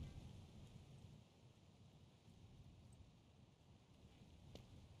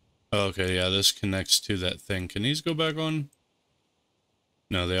 Okay, yeah, this connects to that thing. Can these go back on?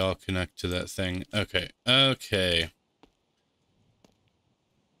 No, they all connect to that thing. Okay, okay.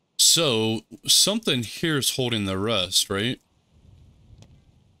 So, something here is holding the rust, right?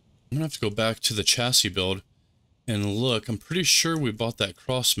 I'm gonna have to go back to the chassis build and look. I'm pretty sure we bought that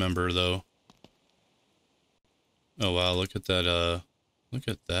cross member, though. Oh, wow, look at that, look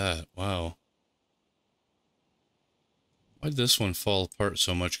at that. Wow. Why'd this one fall apart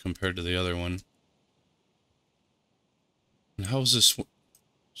so much compared to the other one? And how's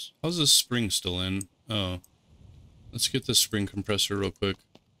this spring still in? Oh. Let's get this spring compressor real quick.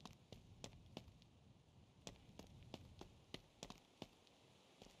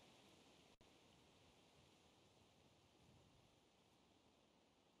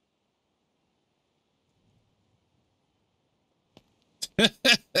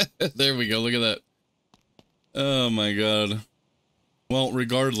 There we go, look at that. Oh my god. Well,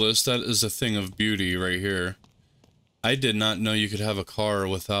 regardless, that is a thing of beauty right here. I did not know you could have a car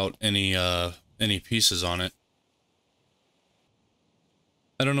without any pieces on it.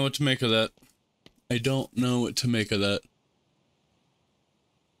 I don't know what to make of that. I don't know what to make of that.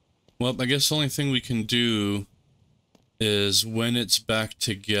 Well, I guess the only thing we can do is when it's back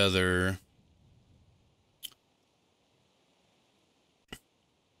together...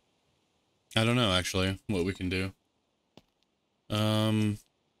 I don't know, actually, what we can do. Yeah,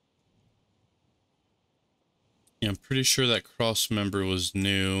 I'm pretty sure that cross member was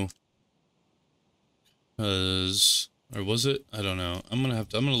new. Or was it? I don't know. I'm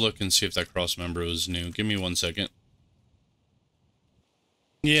gonna look and see if that cross member was new. Give me 1 second.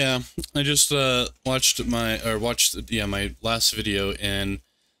 Yeah, I just watched my last video, and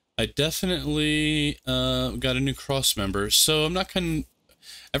I definitely got a new cross member. So I'm not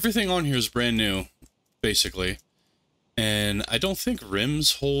everything on here is brand new, basically. And I don't think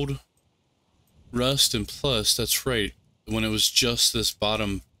rims hold rust, and plus, that's right, when it was just this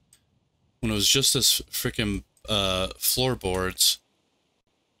freaking floorboards,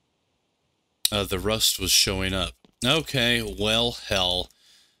 the rust was showing up. Okay, well, hell.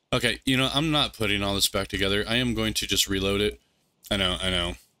 Okay, you know, I'm not putting all this back together. I am going to just reload it. I know.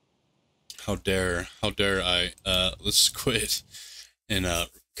 How dare I? Let's quit and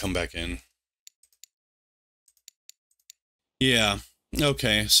come back in. Yeah,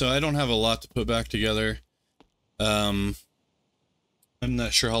 okay, so I don't have a lot to put back together. I'm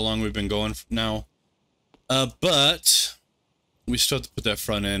not sure how long we've been going now. But we still have to put that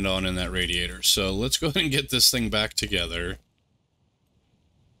front end on in that radiator. So let's go ahead and get this thing back together.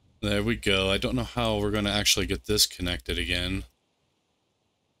 There we go. I don't know how we're going to actually get this connected again.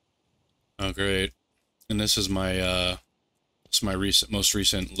 Oh, great. And this is my most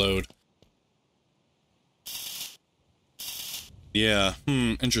recent load. Yeah,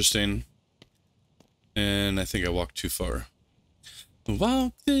 interesting. And I think I walked too far.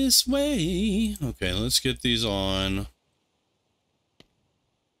 Walk this way. Okay, let's get these on.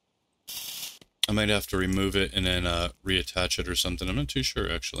 I might have to remove it and then reattach it or something. I'm not too sure,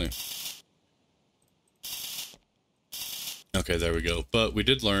 actually. Okay, there we go. But we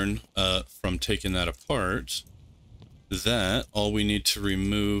did learn from taking that apart that all we need to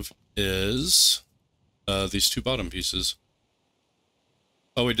remove is these two bottom pieces.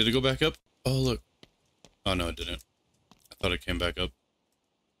 Oh, wait, did it go back up? Oh, look. Oh, no, it didn't. I thought it came back up.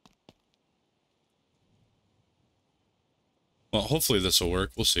 Well, hopefully this will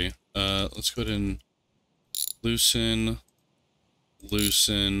work. We'll see. Let's go ahead and loosen.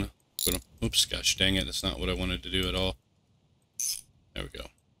 Oops, gosh, dang it. That's not what I wanted to do at all. There we go.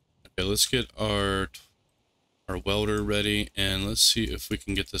 Okay, let's get our welder ready, and let's see if we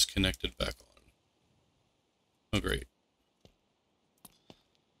can get this connected back on. Oh, great.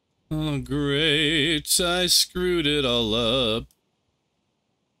 Oh, great. I screwed it all up.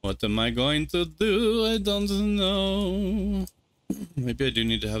 What am I going to do? I don't know. Maybe I do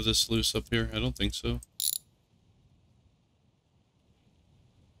need to have this loose up here. I don't think so.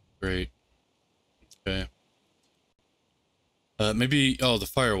 Great. Okay. Maybe, oh, the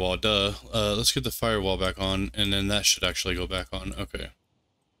firewall, duh. Let's get the firewall back on, and then that should actually go back on. Okay.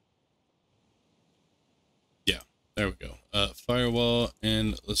 Yeah, there we go. Firewall,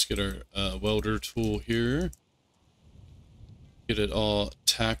 and let's get our welder tool here. Get it all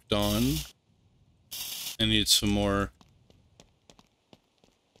tacked on. I need some more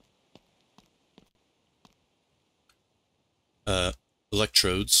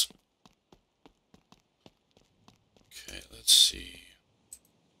electrodes. Okay, let's see.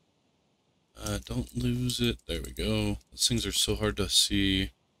 Don't lose it. There we go. These things are so hard to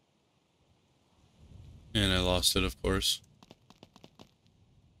see. And I lost it, of course.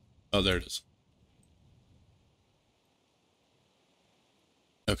 Oh, there it is.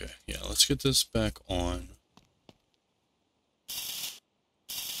 Okay, yeah, let's get this back on.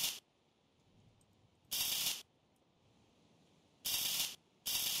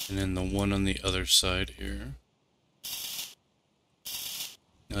 And then the one on the other side here.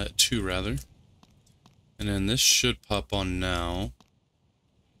 Two rather. And then this should pop on now.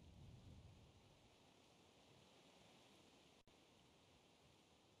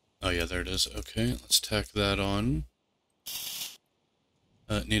 Oh yeah, there it is. Okay, let's tack that on.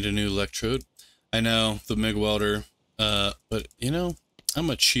 Need a new electrode. I know, the MIG welder. But, you know, I'm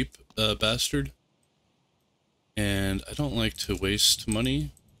a cheap bastard. And I don't like to waste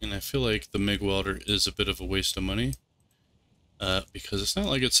money. And I feel like the MIG welder is a bit of a waste of money. Because it's not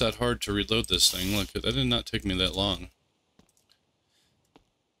like it's that hard to reload this thing. Look, that did not take me that long.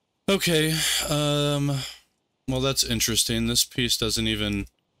 Okay, well that's interesting. This piece doesn't even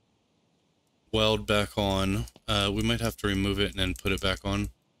weld back on. We might have to remove it and then put it back on.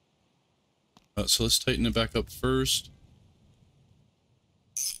 So let's tighten it back up first.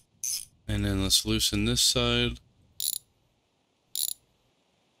 And then let's loosen this side.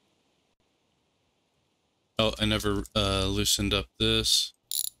 Oh, I never loosened up this.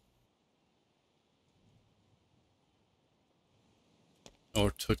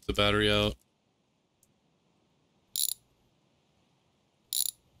 Or took the battery out.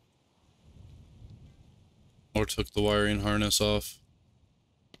 Or took the wiring harness off.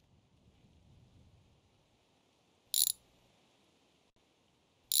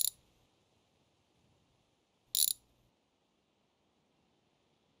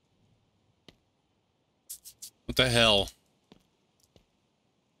 What the hell?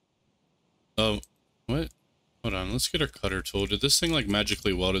 Oh, what? Hold on, let's get our cutter tool. Did this thing like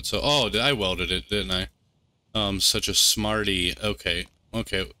magically weld it? So, oh, I welded it, didn't I? Such a smarty. Okay,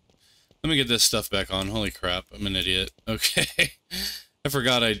 okay. Let me get this stuff back on. Holy crap, I'm an idiot. Okay. I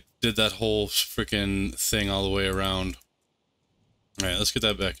forgot I did that whole freaking thing all the way around. Alright, let's get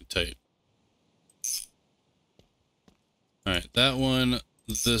that back tight. Alright, that one,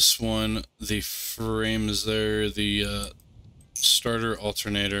 this one, the frames there, the starter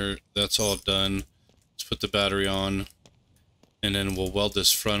alternator, that's all done. Let's put the battery on, and then we'll weld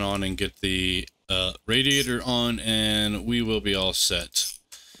this front on and get the radiator on, and we will be all set.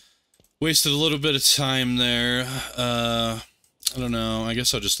 Wasted a little bit of time there. I don't know. I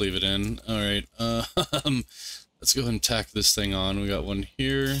guess I'll just leave it in. Alright. Let's go ahead and tack this thing on. We got one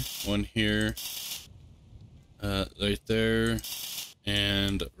here, right there,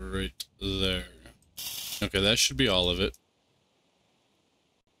 and right there. Okay, that should be all of it.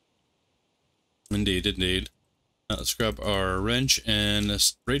 Indeed, indeed. Let's grab our wrench, and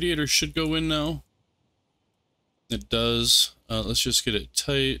this radiator should go in now. It does. Let's just get it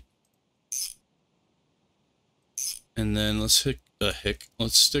tight. And then let's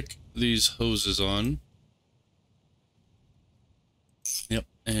let's stick these hoses on. Yep,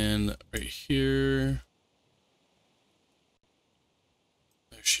 and right here.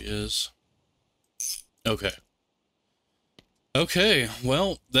 There she is. Okay. Okay,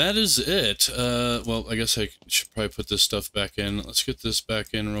 well, that is it. Well, I guess I should probably put this stuff back in. Let's get this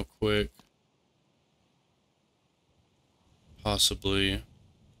back in real quick. Possibly.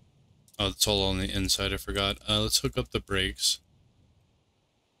 Oh, it's all on the inside, I forgot. Let's hook up the brakes.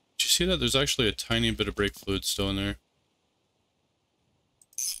 Did you see that? There's actually a tiny bit of brake fluid still in there.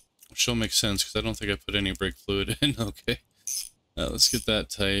 Which will make sense, because I don't think I put any brake fluid in. Okay. Let's get that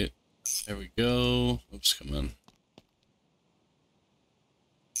tight. There we go. Oops, come on.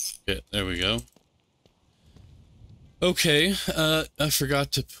 Okay, there we go. Okay, I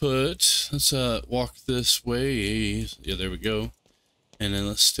forgot to put... Let's walk this way. Yeah, there we go. And then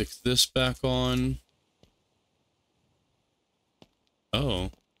let's stick this back on. Oh,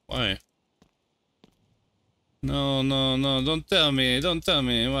 why? No, no, no, don't tell me,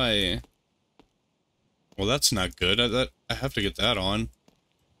 why? Well, that's not good. I have to get that on.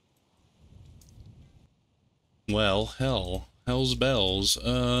 Well, hell's bells.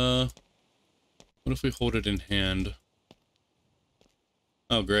 What if we hold it in hand?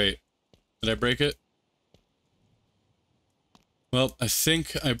 Oh, great. Did I break it? Well, I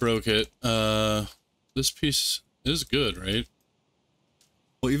think I broke it. This piece is good, right?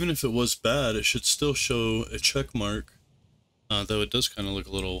 Well, even if it was bad, it should still show a check mark. Though it does kind of look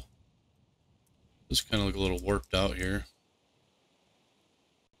a little... warped out here.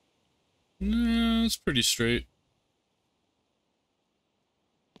 No, it's pretty straight.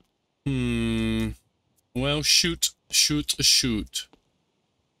 Well, shoot.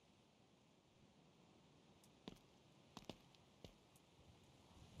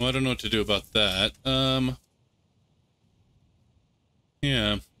 Well, I don't know what to do about that.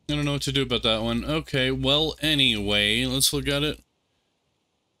 Yeah, I don't know what to do about that one. Okay, well, anyway, let's look at it.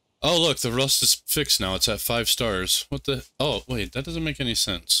 Oh, look, the rust is fixed now. It's at 5 stars. What the... Oh, wait, that doesn't make any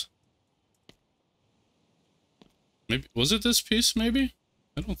sense. Maybe... Was it this piece, maybe?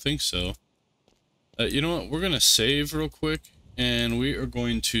 I don't think so. You know what? We're going to save real quick, and we are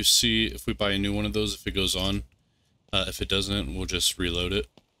going to see if we buy a new one of those, if it goes on. If it doesn't, we'll just reload it.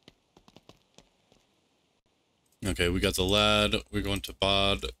 Okay, we got the lad, we're going to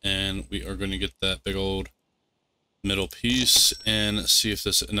bod, and we are going to get that big old middle piece, and see if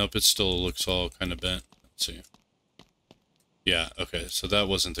this... Nope, it still looks all kind of bent. Let's see. Yeah, okay, so that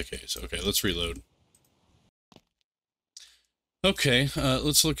wasn't the case. Okay, let's reload. Okay,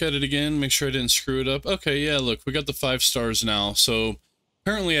 let's look at it again, make sure I didn't screw it up. Okay, yeah, look, we got the 5 stars now, so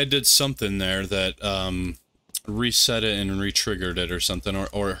apparently I did something there that, reset it and re-triggered it or something,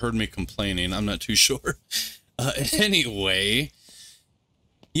 or it heard me complaining, I'm not too sure. Anyway,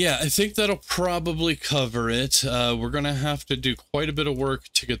 yeah, I think that'll probably cover it. We're gonna have to do quite a bit of work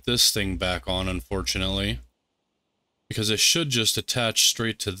to get this thing back on, unfortunately. Because it should just attach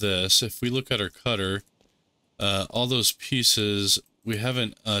straight to this. If we look at our cutter, all those pieces, we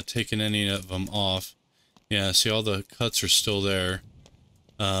haven't taken any of them off. Yeah, see, all the cuts are still there.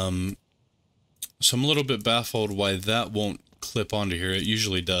 So I'm a little bit baffled why that won't clip onto here. It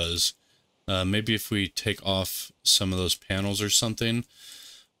usually does. Maybe if we take off some of those panels or something.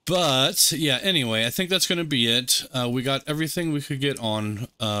 But, yeah, anyway, I think that's going to be it. We got everything we could get on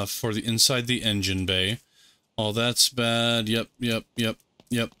for the inside the engine bay. Oh, that's bad. Yep.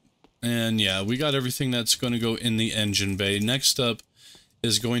 And, yeah, we got everything that's going to go in the engine bay. Next up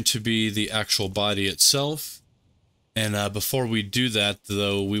is going to be the actual body itself. And before we do that,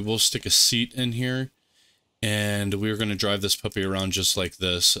 though, we will stick a seat in here. And we're going to drive this puppy around just like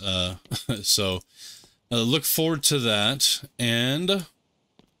this. So look forward to that. And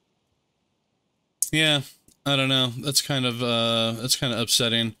yeah, I don't know. That's kind of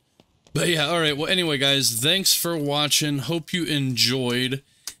upsetting. But yeah, all right. Well, anyway, guys, thanks for watching. Hope you enjoyed.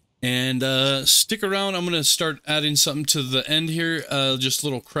 And stick around. I'm going to start adding something to the end here. Just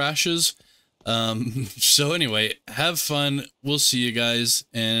little crashes. So anyway, have fun. We'll see you guys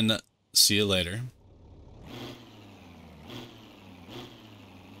and see you later.